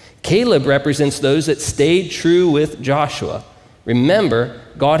 Caleb represents those that stayed true with Joshua. Remember,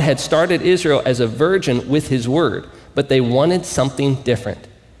 God had started Israel as a virgin with his word, but they wanted something different.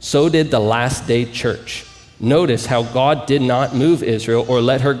 So did the last day church. Notice how God did not move Israel or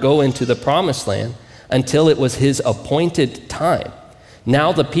let her go into the promised land until it was his appointed time.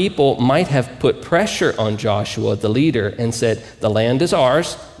 Now the people might have put pressure on Joshua, the leader, and said, the land is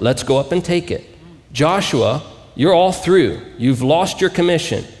ours, let's go up and take it. Joshua, you're all through. You've lost your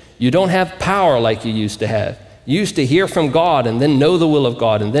commission. You don't have power like you used to have. You used to hear from God and then know the will of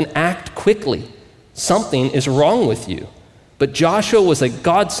God and then act quickly. Something is wrong with you. But Joshua was a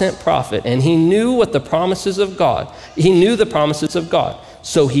God-sent prophet, and he knew what the promises of God. He knew the promises of God,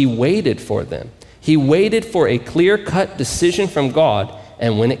 so he waited for them. He waited for a clear-cut decision from God,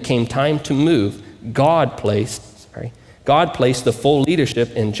 and when it came time to move, God placed the full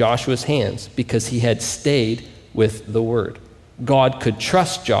leadership in Joshua's hands because he had stayed with the word. God could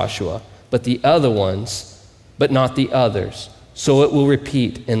trust Joshua, but not the others. So it will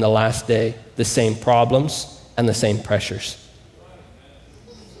repeat in the last day, the same problems and the same pressures.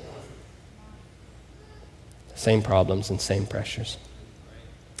 Same problems and same pressures.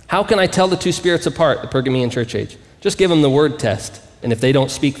 How can I tell the two spirits apart, the Pergamean church age? Just give them the word test. And if they don't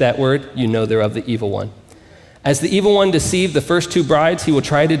speak that word, you know they're of the evil one. As the evil one deceived the first two brides, he will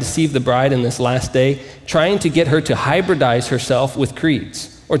try to deceive the bride in this last day, trying to get her to hybridize herself with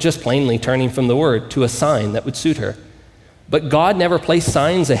creeds, or just plainly turning from the word to a sign that would suit her. But God never placed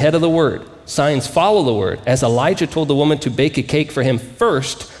signs ahead of the word. Signs follow the word, as Elijah told the woman to bake a cake for him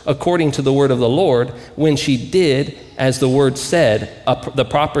first, according to the word of the Lord. When she did, as the word said, the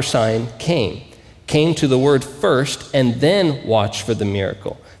proper sign came to the word first, and then watched for the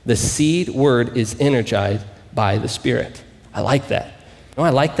miracle. The seed word is energized by the Spirit. I like that. You know, I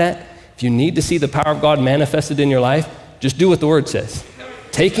like that. If you need to see the power of God manifested in your life, just do what the word says.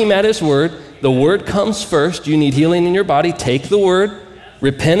 Take him at his word. The word comes first. You need healing in your body. Take the word.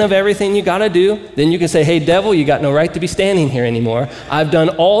 Repent of everything you got to do. Then you can say, hey, devil, you got no right to be standing here anymore. I've done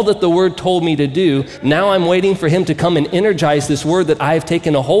all that the word told me to do. Now I'm waiting for him to come and energize this word that I've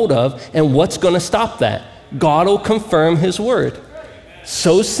taken a hold of. And what's going to stop that? God will confirm his word.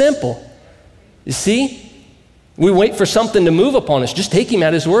 So simple. You see? We wait for something to move upon us. Just take him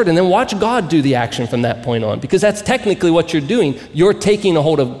at his word and then watch God do the action from that point on, because that's technically what you're doing. You're taking a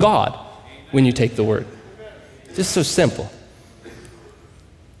hold of God when you take the word. Just so simple.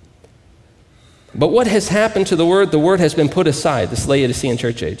 But what has happened to the word? The word has been put aside, this Laodicean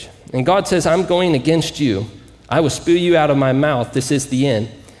church age. And God says, I'm going against you. I will spew you out of my mouth. This is the end.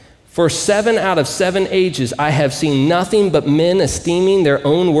 For 7 out of 7 ages, I have seen nothing but men esteeming their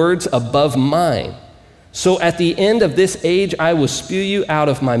own words above mine. So at the end of this age, I will spew you out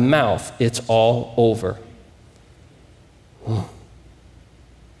of my mouth. It's all over.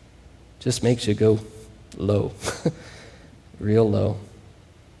 Just makes you go low, real low.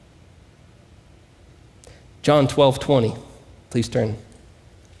 John 12:20, please turn.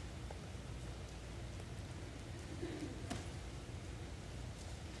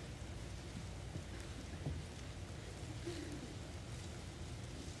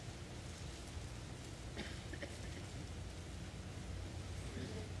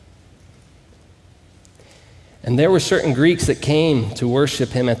 And there were certain Greeks that came to worship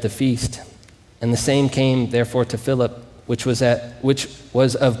him at the feast. And the same came, therefore, to Philip, which was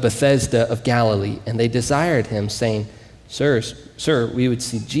of Bethesda of Galilee. And they desired him, saying, Sir, we would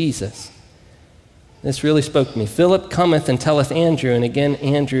see Jesus. This really spoke to me. Philip cometh and telleth Andrew, and again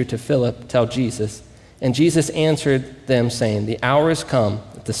Andrew to Philip tell Jesus. And Jesus answered them, saying, The hour is come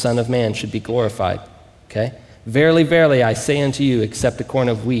that the Son of Man should be glorified. Okay? Verily, verily, I say unto you, except a corn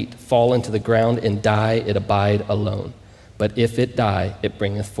of wheat fall into the ground and die, it abide alone. But if it die, it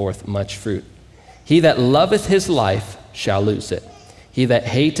bringeth forth much fruit. He that loveth his life shall lose it. He that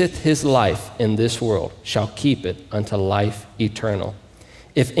hateth his life in this world shall keep it unto life eternal.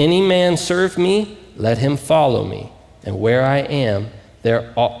 If any man serve me, let him follow me. And where I am,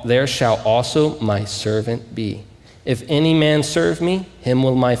 there shall also my servant be. If any man serve me, him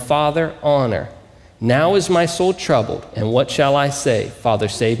will my Father honor. Now is my soul troubled, and what shall I say? Father,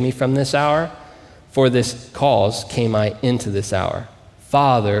 save me from this hour. For this cause came I into this hour.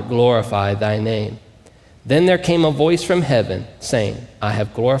 Father, glorify thy name. Then there came a voice from heaven saying, I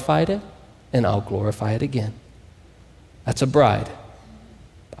have glorified it, and I'll glorify it again. That's a bride.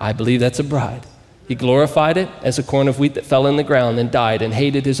 I believe that's a bride. He glorified it as a corn of wheat that fell in the ground and died and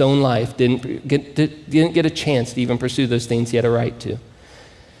hated his own life, didn't get a chance to even pursue those things he had a right to.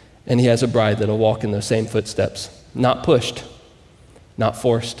 And he has a bride that'll walk in those same footsteps, not pushed, not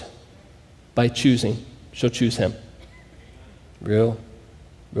forced, by choosing. She'll choose him. Real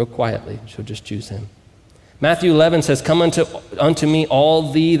quietly, she'll just choose him. Matthew 11 says, Come unto me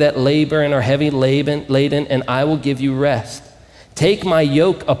all ye that labor and are heavy laden, and I will give you rest. Take my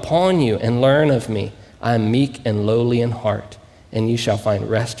yoke upon you and learn of me. I am meek and lowly in heart, and you shall find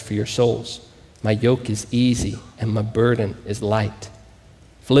rest for your souls. My yoke is easy, and my burden is light.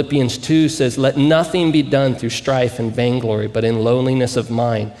 Philippians 2 says, let nothing be done through strife and vainglory, but in lowliness of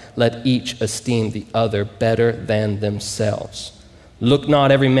mind, let each esteem the other better than themselves. Look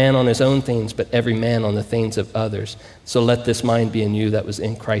not every man on his own things, but every man on the things of others. So let this mind be in you that was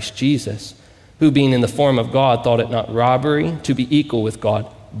in Christ Jesus, who being in the form of God thought it not robbery to be equal with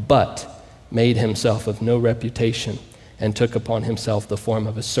God, but made himself of no reputation, and took upon himself the form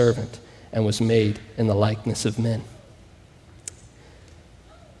of a servant, and was made in the likeness of men.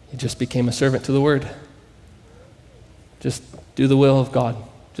 He just became a servant to the word. Just do the will of God,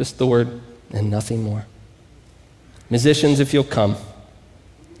 just the word and nothing more. Musicians, if you'll come,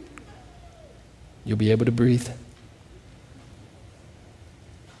 you'll be able to breathe.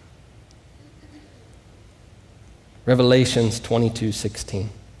 Revelations 22:16.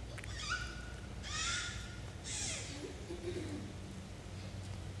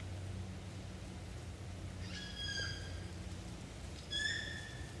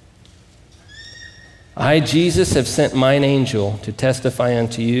 I, Jesus, have sent mine angel to testify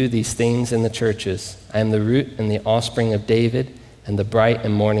unto you these things in the churches. I am the root and the offspring of David, and the bright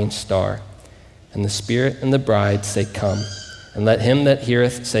and morning star. And the Spirit and the bride say, come. And let him that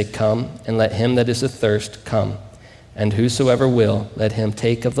heareth say, come. And let him that is athirst come. And whosoever will, let him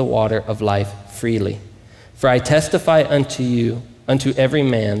take of the water of life freely. For I testify unto you, unto every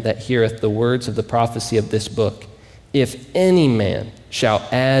man that heareth the words of the prophecy of this book, if any man shall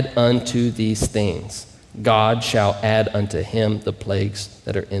add unto these things, God shall add unto him the plagues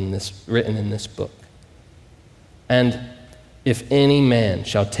that are written in this book. And if any man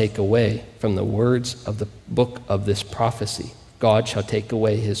shall take away from the words of the book of this prophecy, God shall take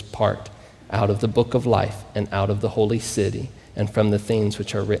away his part out of the book of life and out of the holy city and from the things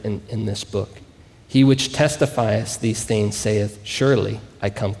which are written in this book. He which testifieth these things saith, surely I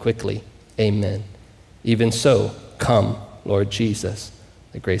come quickly. Amen. Even so, come, Lord Jesus.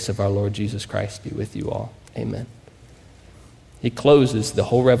 The grace of our Lord Jesus Christ be with you all. Amen. He closes the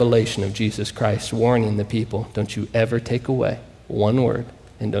whole revelation of Jesus Christ, warning the people, don't you ever take away one word,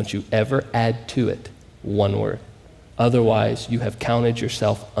 and don't you ever add to it one word. Otherwise, you have counted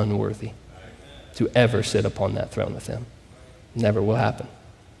yourself unworthy to ever sit upon that throne with him. Never will happen.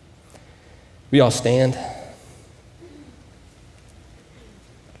 We all stand.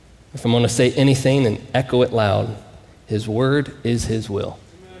 If I'm going to say anything, then echo it loud. His word is his will.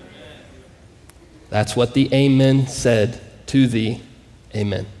 That's what the amen said to thee.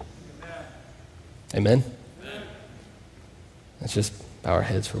 Amen. Amen? Let's just bow our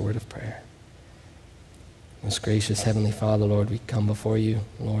heads for a word of prayer. Most gracious Heavenly Father, Lord, we come before you,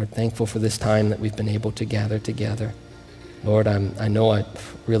 Lord, thankful for this time that we've been able to gather together. Lord, I know I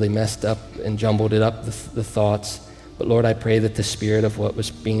really messed up and jumbled it up, the thoughts, but Lord, I pray that the spirit of what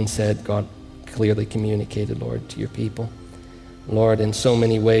was being said, God, clearly communicated, Lord, to your people. Lord, in so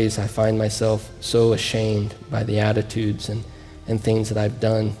many ways, I find myself so ashamed by the attitudes and things that I've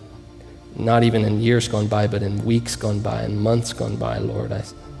done, not even in years gone by, but in weeks gone by and months gone by, Lord. I'm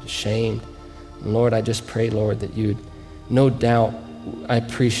ashamed. And Lord, I just pray, Lord, that you'd, no doubt, I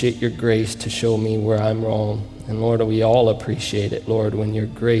appreciate your grace to show me where I'm wrong. And Lord, we all appreciate it, Lord, when your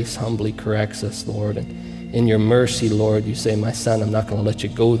grace humbly corrects us, Lord. And in your mercy, Lord, you say, my son, I'm not going to let you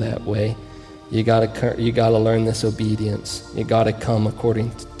go that way. You gotta learn this obedience. You gotta come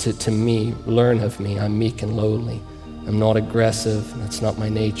according to me. Learn of me. I'm meek and lowly. I'm not aggressive. That's not my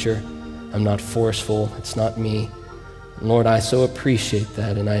nature. I'm not forceful. It's not me. And Lord, I so appreciate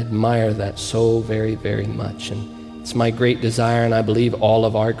that, and I admire that so very, very much. And it's my great desire, and I believe all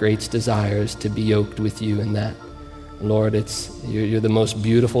of our great desires, to be yoked with you in that. Lord, you're the most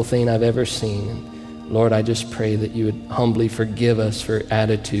beautiful thing I've ever seen. And Lord, I just pray that you would humbly forgive us for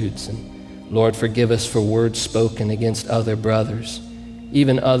attitudes, and Lord, forgive us for words spoken against other brothers,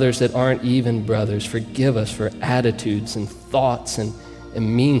 even others that aren't even brothers. Forgive us for attitudes and thoughts and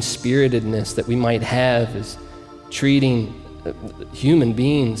mean-spiritedness that we might have, as treating human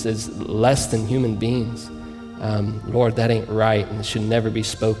beings as less than human beings. Lord, that ain't right, and it should never be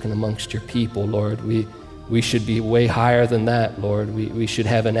spoken amongst your people, Lord. We should be way higher than that, Lord. We should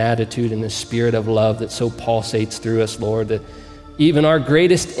have an attitude and a spirit of love that so pulsates through us, Lord, that even our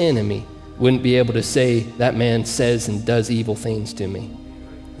greatest enemy wouldn't be able to say, that man says and does evil things to me.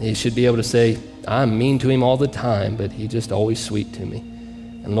 He should be able to say, I'm mean to him all the time, but he's just always sweet to me.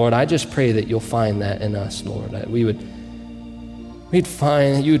 And Lord, I just pray that you'll find that in us, Lord, that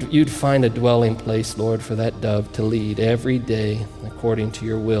you'd find a dwelling place, Lord, for that dove to lead every day according to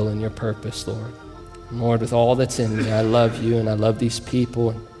your will and your purpose, Lord. And Lord, with all that's in me, I love you and I love these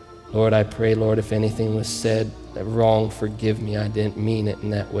people. And Lord, I pray, Lord, if anything was said wrong, forgive me. I didn't mean it in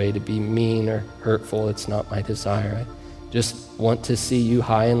that way to be mean or hurtful. It's not my desire. I just want to see you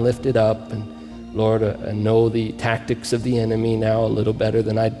high and lifted up, and Lord, I know the tactics of the enemy now a little better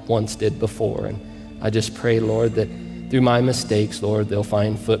than I once did before. And I just pray, Lord, that through my mistakes, Lord, they'll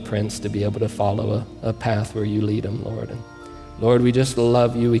find footprints to be able to follow a path where you lead them, Lord. And Lord, we just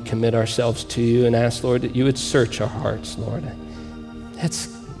love you. We commit ourselves to you and ask, Lord, that you would search our hearts, Lord.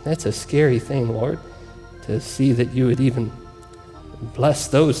 That's a scary thing, Lord, to see that you would even bless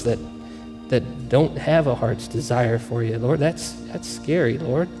those that don't have a heart's desire for you, Lord. That's scary,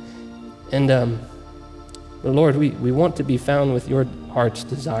 Lord. And but Lord, we want to be found with your heart's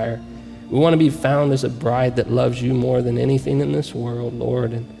desire. We want to be found as a bride that loves you more than anything in this world,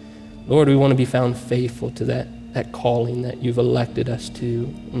 Lord. And Lord, we want to be found faithful to that calling that you've elected us to.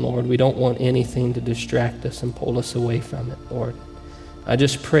 And Lord, we don't want anything to distract us and pull us away from it, Lord. I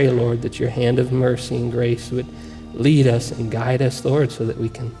just pray, Lord, that your hand of mercy and grace would lead us and guide us, Lord, so that we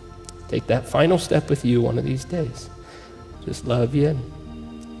can take that final step with you one of these days. Just love you in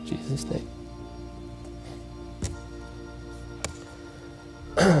Jesus' name.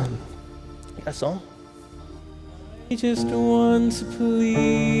 You got a song? I just want to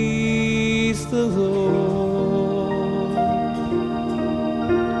please the Lord,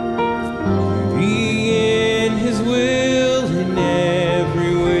 be in his will in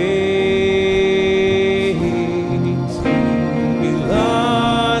every way, be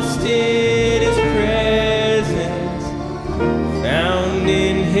lost in his presence, found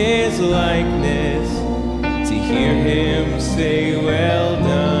in his likeness, to hear him say, well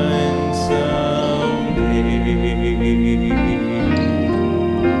done, someday.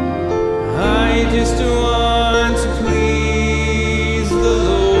 I just want to please the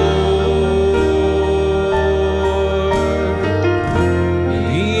Lord,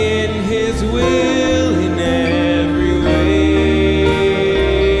 be in his will in every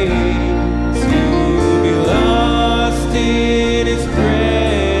way, to be lost in his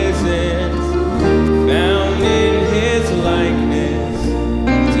presence, found in his likeness,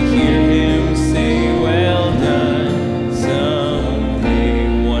 to hear him say, well done,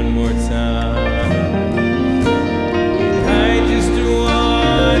 someday. One more time. I just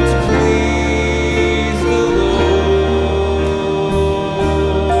want to please the Lord,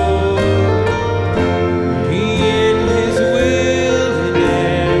 be in his will in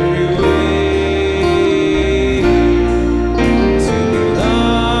every way, to be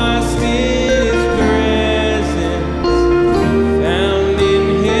lost in his presence, found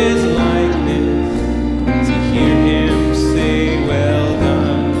in his likeness, to hear him say, well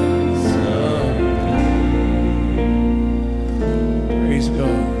done, someday. Praise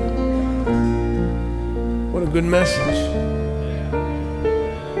God. What a good message.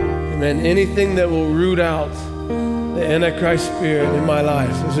 Amen. Anything that will root out the Antichrist spirit in my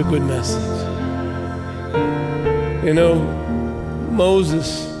life is a good message. You know,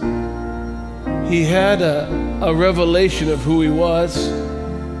 Moses, he had a revelation of who he was.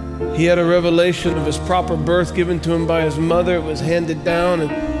 He had a revelation of his proper birth given to him by his mother. It was handed down,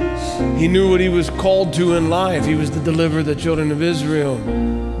 and he knew what he was called to in life. He was to deliver the children of Israel.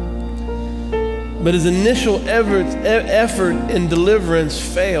 But his initial effort in deliverance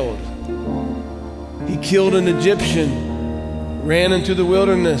failed. He killed an Egyptian, ran into the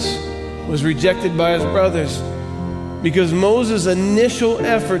wilderness, was rejected by his brothers. Because Moses' initial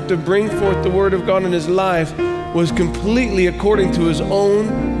effort to bring forth the word of God in his life was completely according to his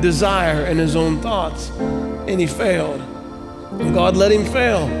own desire and his own thoughts. And he failed. And God let him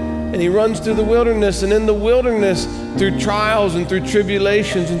fail. And he runs through the wilderness. And in the wilderness, through trials and through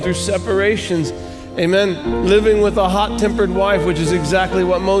tribulations and through separations, amen, living with a hot-tempered wife, which is exactly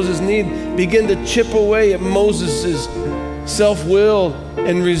what Moses needed, began to chip away at Moses' self-will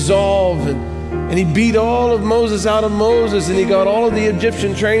and resolve. And he beat all of Moses out of Moses, and he got all of the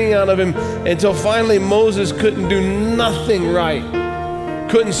Egyptian training out of him, until finally Moses couldn't do nothing right.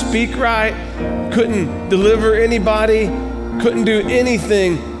 Couldn't speak right, couldn't deliver anybody, couldn't do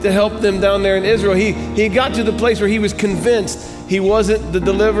anything to help them down there in Israel. He got to the place where he was convinced he wasn't the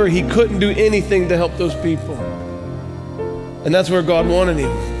deliverer. He couldn't do anything to help those people. And that's where God wanted him.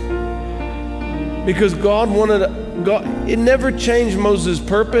 Because it never changed Moses'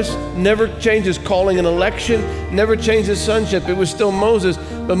 purpose, never changed his calling and election, never changed his sonship. It was still Moses.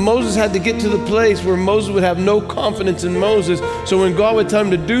 But Moses had to get to the place where Moses would have no confidence in Moses. So when God would tell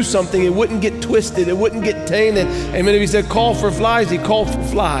him to do something, it wouldn't get twisted, it wouldn't get tainted. Amen. If he said call for flies, he called for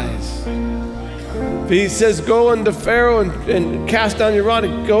flies. If he says go unto Pharaoh and cast down your rod,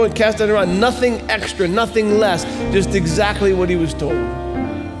 go and cast down your rod. Nothing extra, nothing less, just exactly what he was told.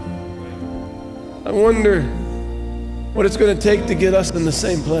 I wonder what it's going to take to get us in the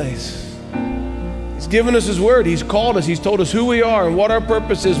same place. He's given us his word. He's called us. He's told us who we are and what our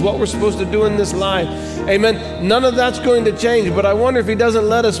purpose is, what we're supposed to do in this life. Amen. None of that's going to change, but I wonder if he doesn't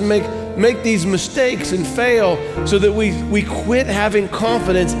let us make these mistakes and fail so that we quit having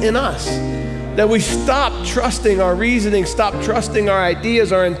confidence in us. That we stop trusting our reasoning, stop trusting our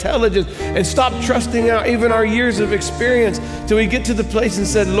ideas, our intelligence, and stop trusting even our years of experience till we get to the place and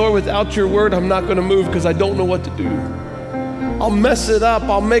said, Lord, without your word, I'm not going to move because I don't know what to do. I'll mess it up.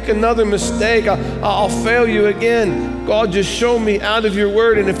 I'll make another mistake. I'll fail you again. God, just show me out of your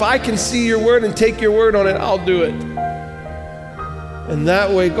word. And if I can see your word and take your word on it, I'll do it. And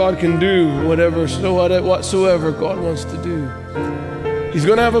that way God can do whatsoever God wants to do. He's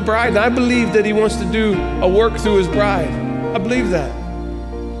going to have a bride, and I believe that he wants to do a work through his bride. I believe that.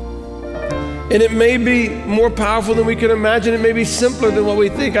 And it may be more powerful than we can imagine. It may be simpler than what we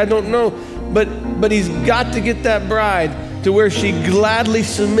think. I don't know. But he's got to get that bride to where she gladly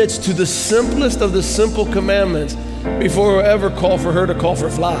submits to the simplest of the simple commandments before he'll ever call for her to call for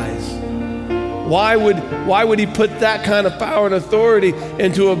flies. Why would he put that kind of power and authority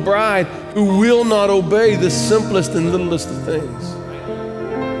into a bride who will not obey the simplest and littlest of things?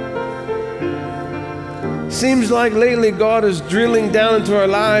 Seems like lately God is drilling down into our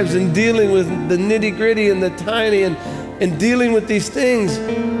lives and dealing with the nitty-gritty and the tiny and dealing with these things.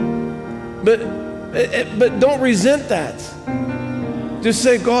 But don't resent that. Just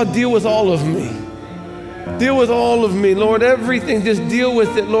say, God, deal with all of me. Deal with all of me, Lord. Everything, just deal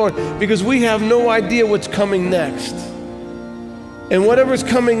with it, Lord, because we have no idea what's coming next. And whatever's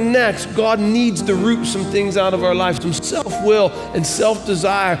coming next, God needs to root some things out of our lives, some self-will and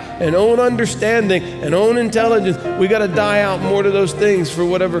self-desire and own understanding and own intelligence. We got to die out more to those things for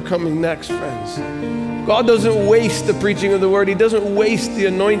whatever coming next, friends. God doesn't waste the preaching of the word. He doesn't waste the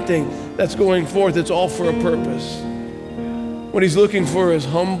anointing that's going forth. It's all for a purpose. What he's looking for is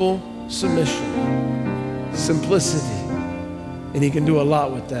humble submission, simplicity, and he can do a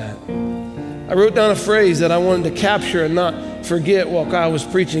lot with that. I wrote down a phrase that I wanted to capture and not forget while Kyle was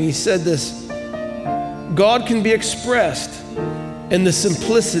preaching. He said this: God can be expressed in the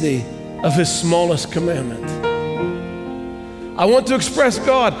simplicity of his smallest commandment. I want to express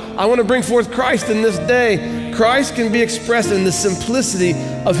God. I want to bring forth Christ in this day. Christ can be expressed in the simplicity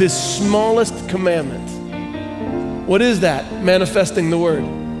of his smallest commandment. What is that? Manifesting the word.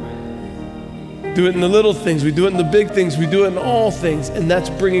 Do it in the little things. We do it in the big things. We do it in all things. And that's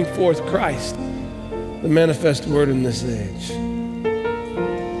bringing forth Christ, the manifest word in this age.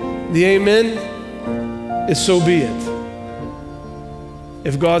 The amen is so be it.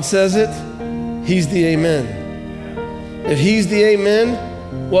 If God says it, he's the amen. If he's the amen,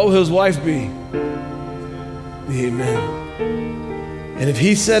 what will his wife be? The amen. And if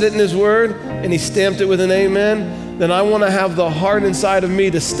he said it in his word and he stamped it with an amen, then I want to have the heart inside of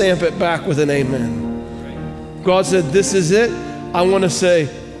me to stamp it back with an amen. God said, this is it. I want to say,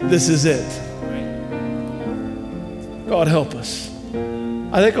 this is it. God help us.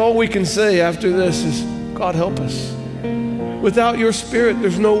 I think all we can say after this is, God help us. Without your spirit,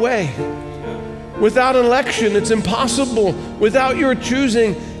 there's no way. Without election, it's impossible. Without your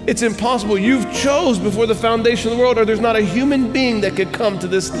choosing, it's impossible. You've chose before the foundation of the world, or there's not a human being that could come to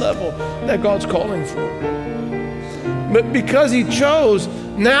this level that God's calling for. But because he chose,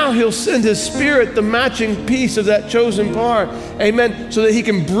 now he'll send his spirit, the matching piece of that chosen part, amen, so that he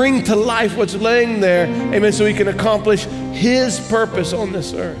can bring to life what's laying there, amen, so he can accomplish his purpose on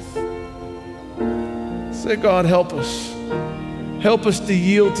this earth. Say, God, help us. Help us to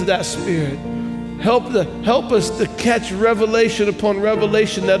yield to that spirit. Help us to catch revelation upon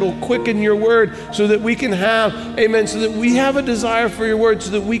revelation that will quicken your word so that we can have, amen, so that we have a desire for your word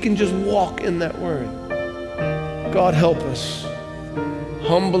so that we can just walk in that word. God, help us.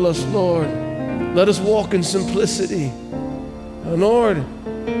 Humble us, Lord. Let us walk in simplicity. And Lord,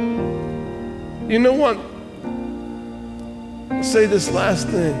 you know what? I'll say this last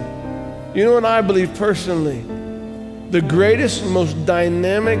thing. You know what I believe personally? The greatest, most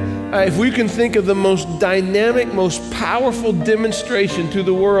dynamic, if we can think of the most dynamic, most powerful demonstration to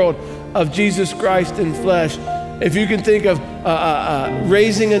the world of Jesus Christ in flesh, if you can think of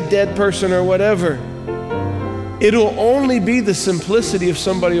raising a dead person or whatever, it'll only be the simplicity of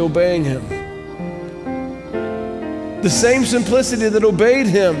somebody obeying him. The same simplicity that obeyed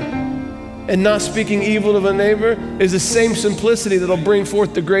him and not speaking evil of a neighbor is the same simplicity that'll bring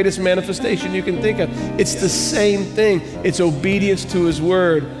forth the greatest manifestation you can think of. It's the same thing. It's obedience to his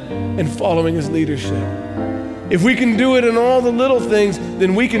word and following his leadership. If we can do it in all the little things,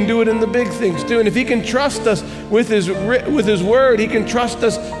 then we can do it in the big things too. And if he can trust us with his word, he can trust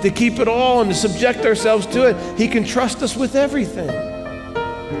us to keep it all and to subject ourselves to it. He can trust us with everything.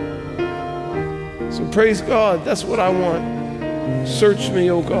 So praise God. That's what I want. Search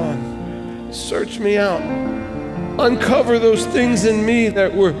me, oh God. Search me out. Uncover those things in me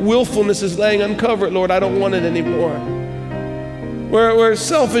that where willfulness is laying. Uncover it, Lord. I don't want it anymore. Where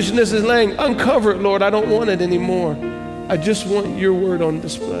selfishness is laying, uncover it, Lord. I don't want it anymore. I just want your word on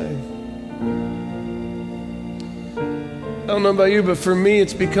display. I don't know about you, but for me,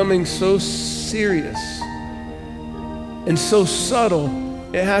 it's becoming so serious and so subtle,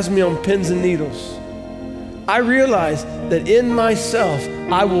 it has me on pins and needles. I realize that in myself,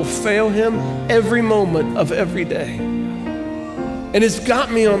 I will fail him every moment of every day. And it's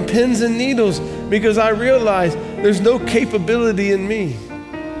got me on pins and needles because I realize there's no capability in me.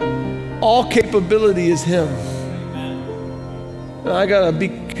 All capability is him. And I gotta be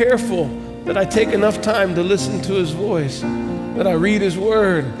careful that I take enough time to listen to his voice, that I read his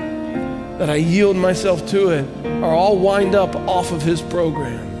word, that I yield myself to it, or I'll wind up off of his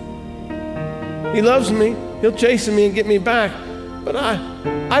program. He loves me. He'll chase me and get me back. But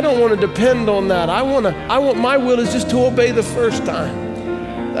I don't want to depend on that. I want my will is just to obey the first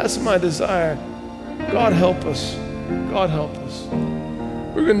time. That's my desire. God help us. God help us.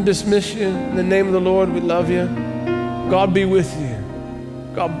 We're going to dismiss you in the name of the Lord. We love you. God be with you.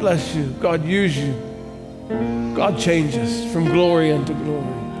 God bless you. God use you. God change us from glory unto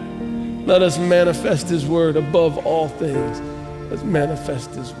glory. Let us manifest his word above all things. Let's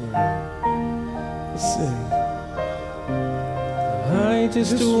manifest his word. Let's sing. I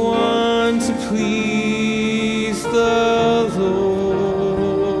just want to please the Lord,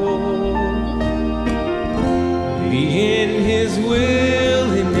 be in his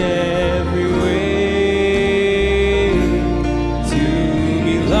will in every way, to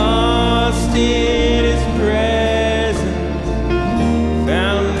be lost in his presence,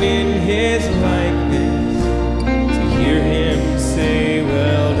 found in his likeness, to hear him say,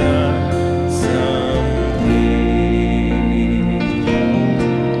 well done.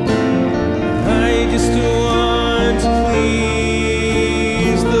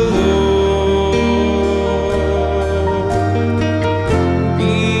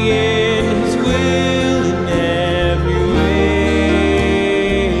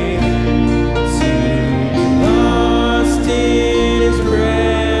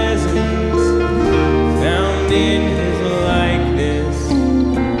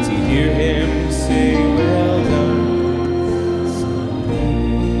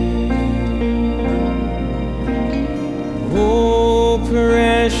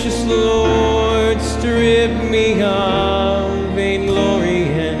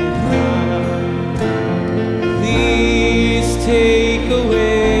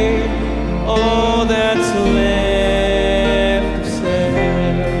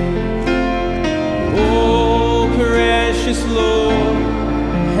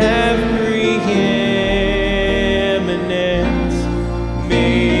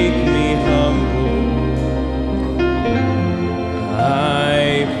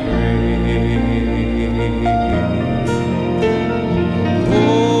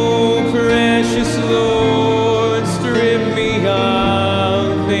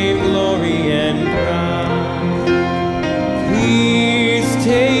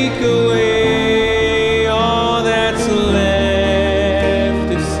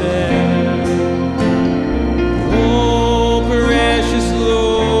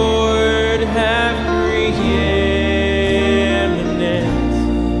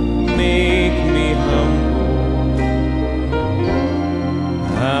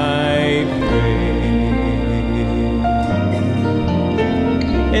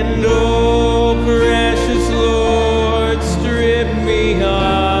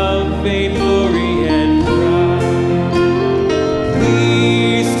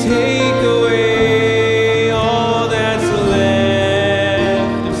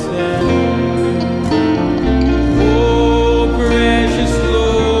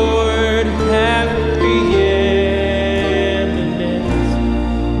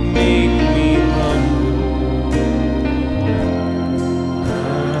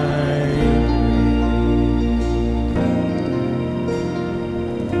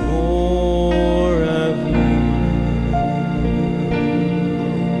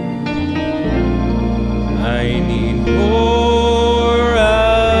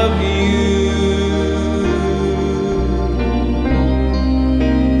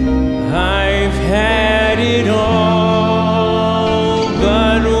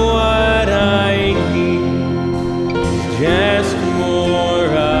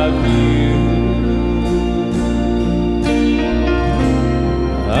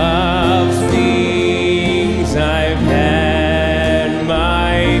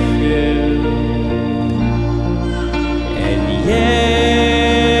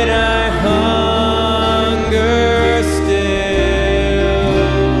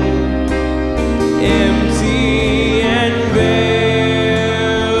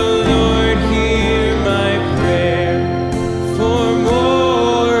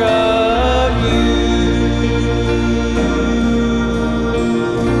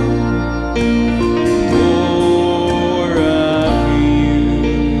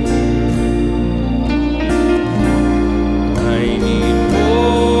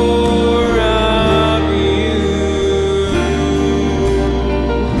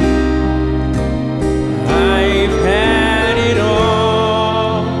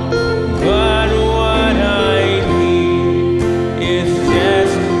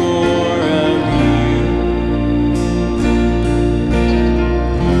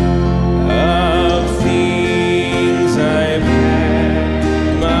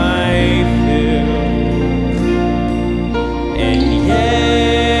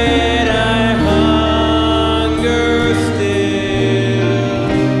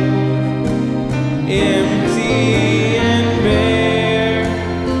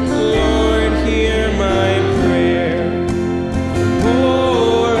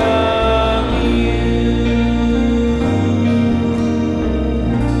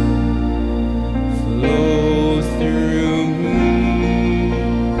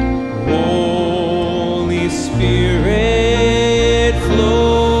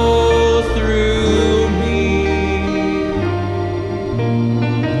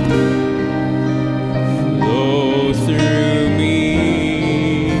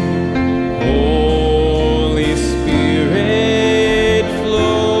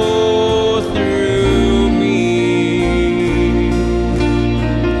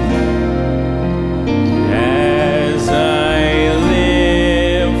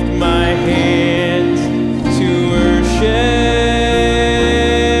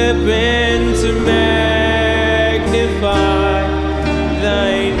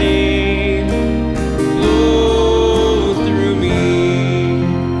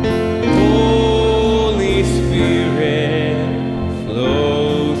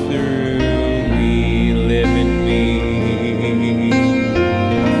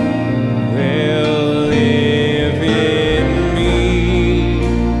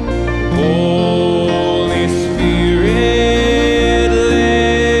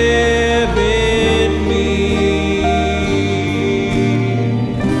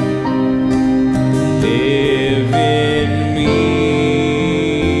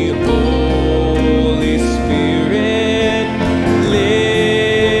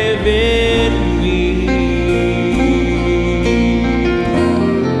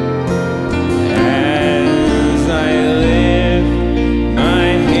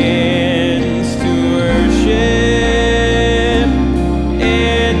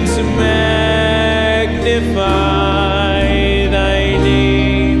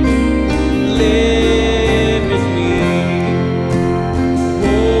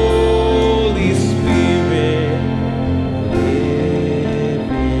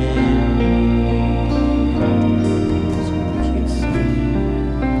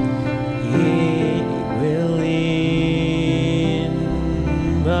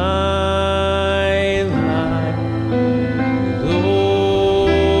 my life.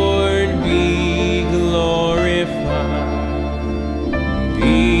 Lord, be glorified.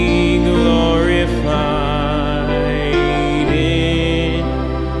 Be glorified in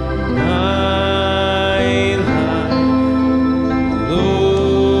my life.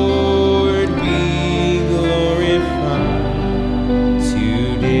 Lord, be glorified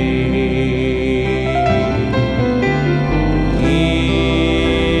today.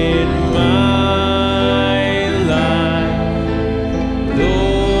 In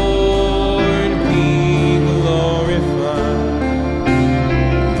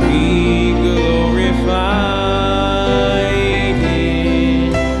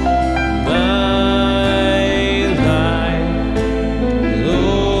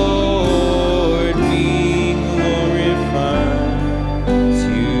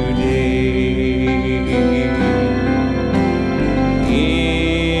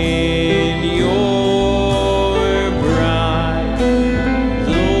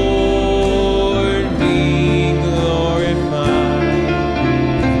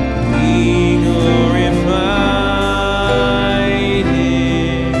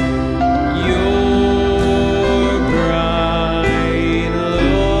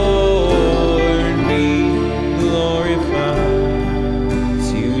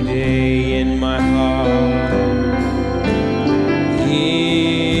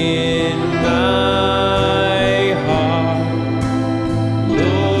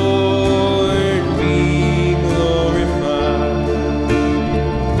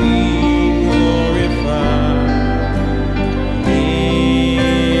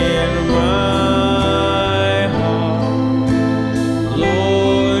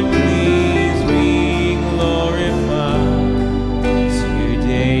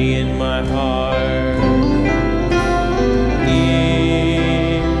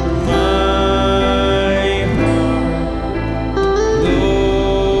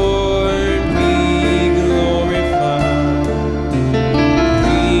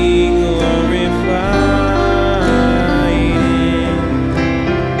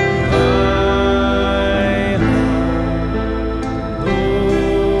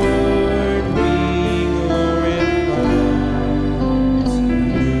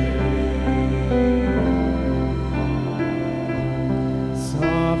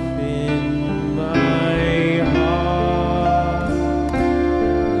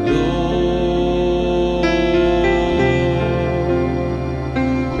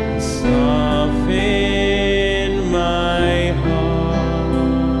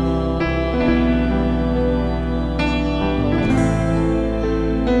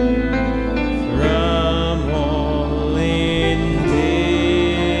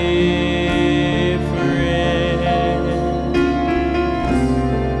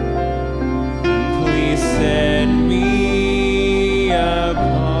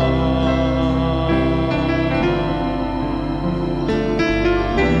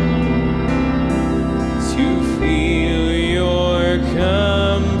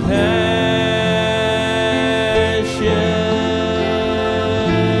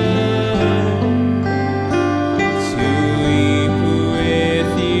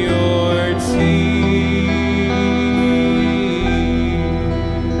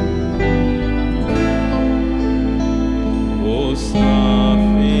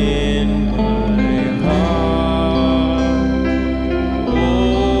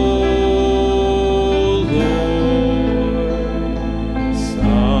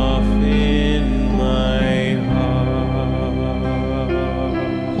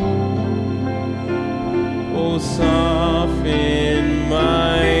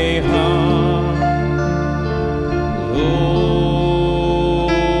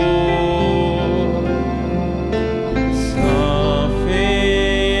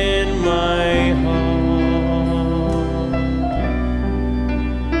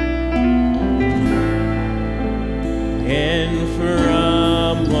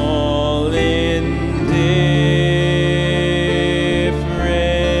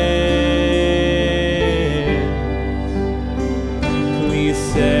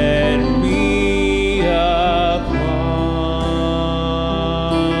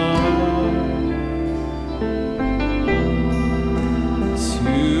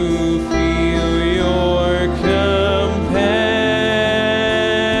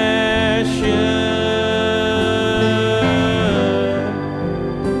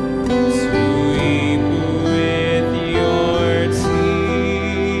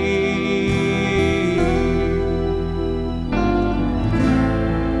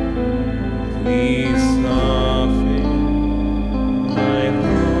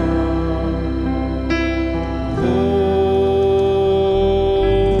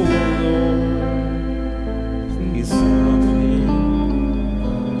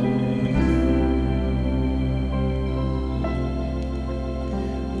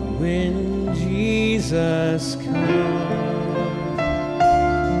when Jesus comes.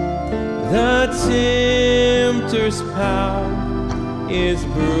 The tempter's power is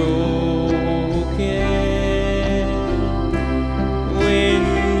broken when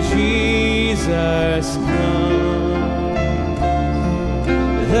Jesus comes.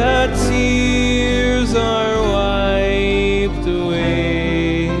 The tears are wiped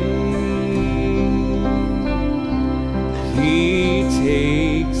away. He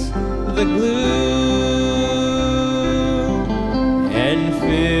takes the gloom and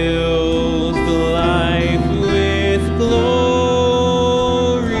fills the life with glory,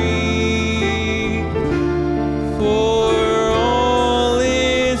 for all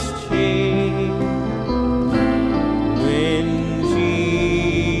is changed when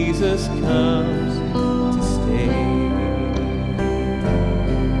Jesus comes to stay.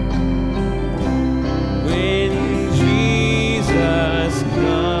 When Jesus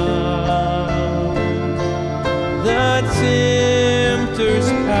comes, the tempter's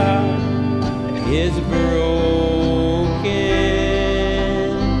power is broken.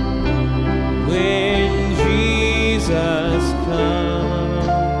 When Jesus comes,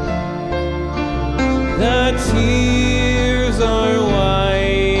 the tears are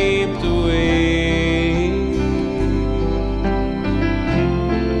wiped away.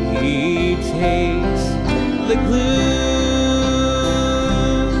 He takes the gloom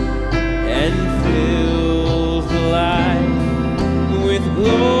and fills the life with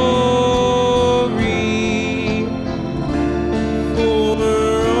glory, for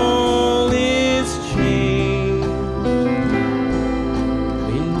all is changed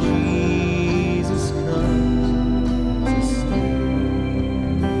when Jesus comes to stay.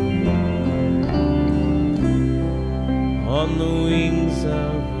 On the wings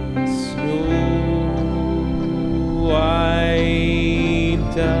of a snow white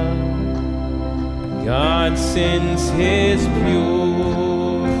dove, God sends His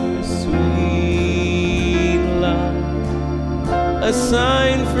pure, sweet love, a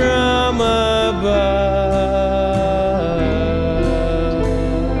sign from above.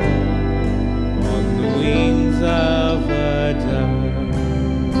 On the wings of a dove,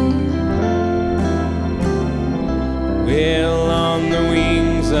 well, on the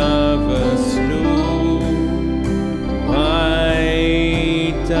wings of a snow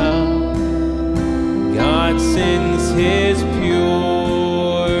white dove, God sends His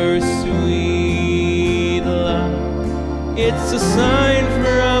pure, sweet love. It's a sign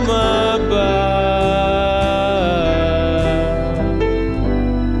from above.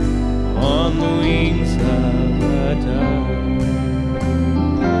 On the wings of a dove.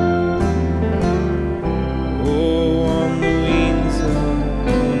 Oh, on the wings of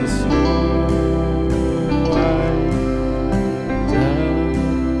a snow white dove,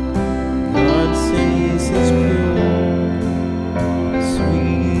 God sends His pure,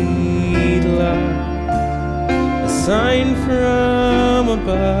 sweet love, a sign from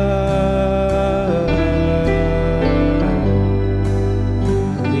above.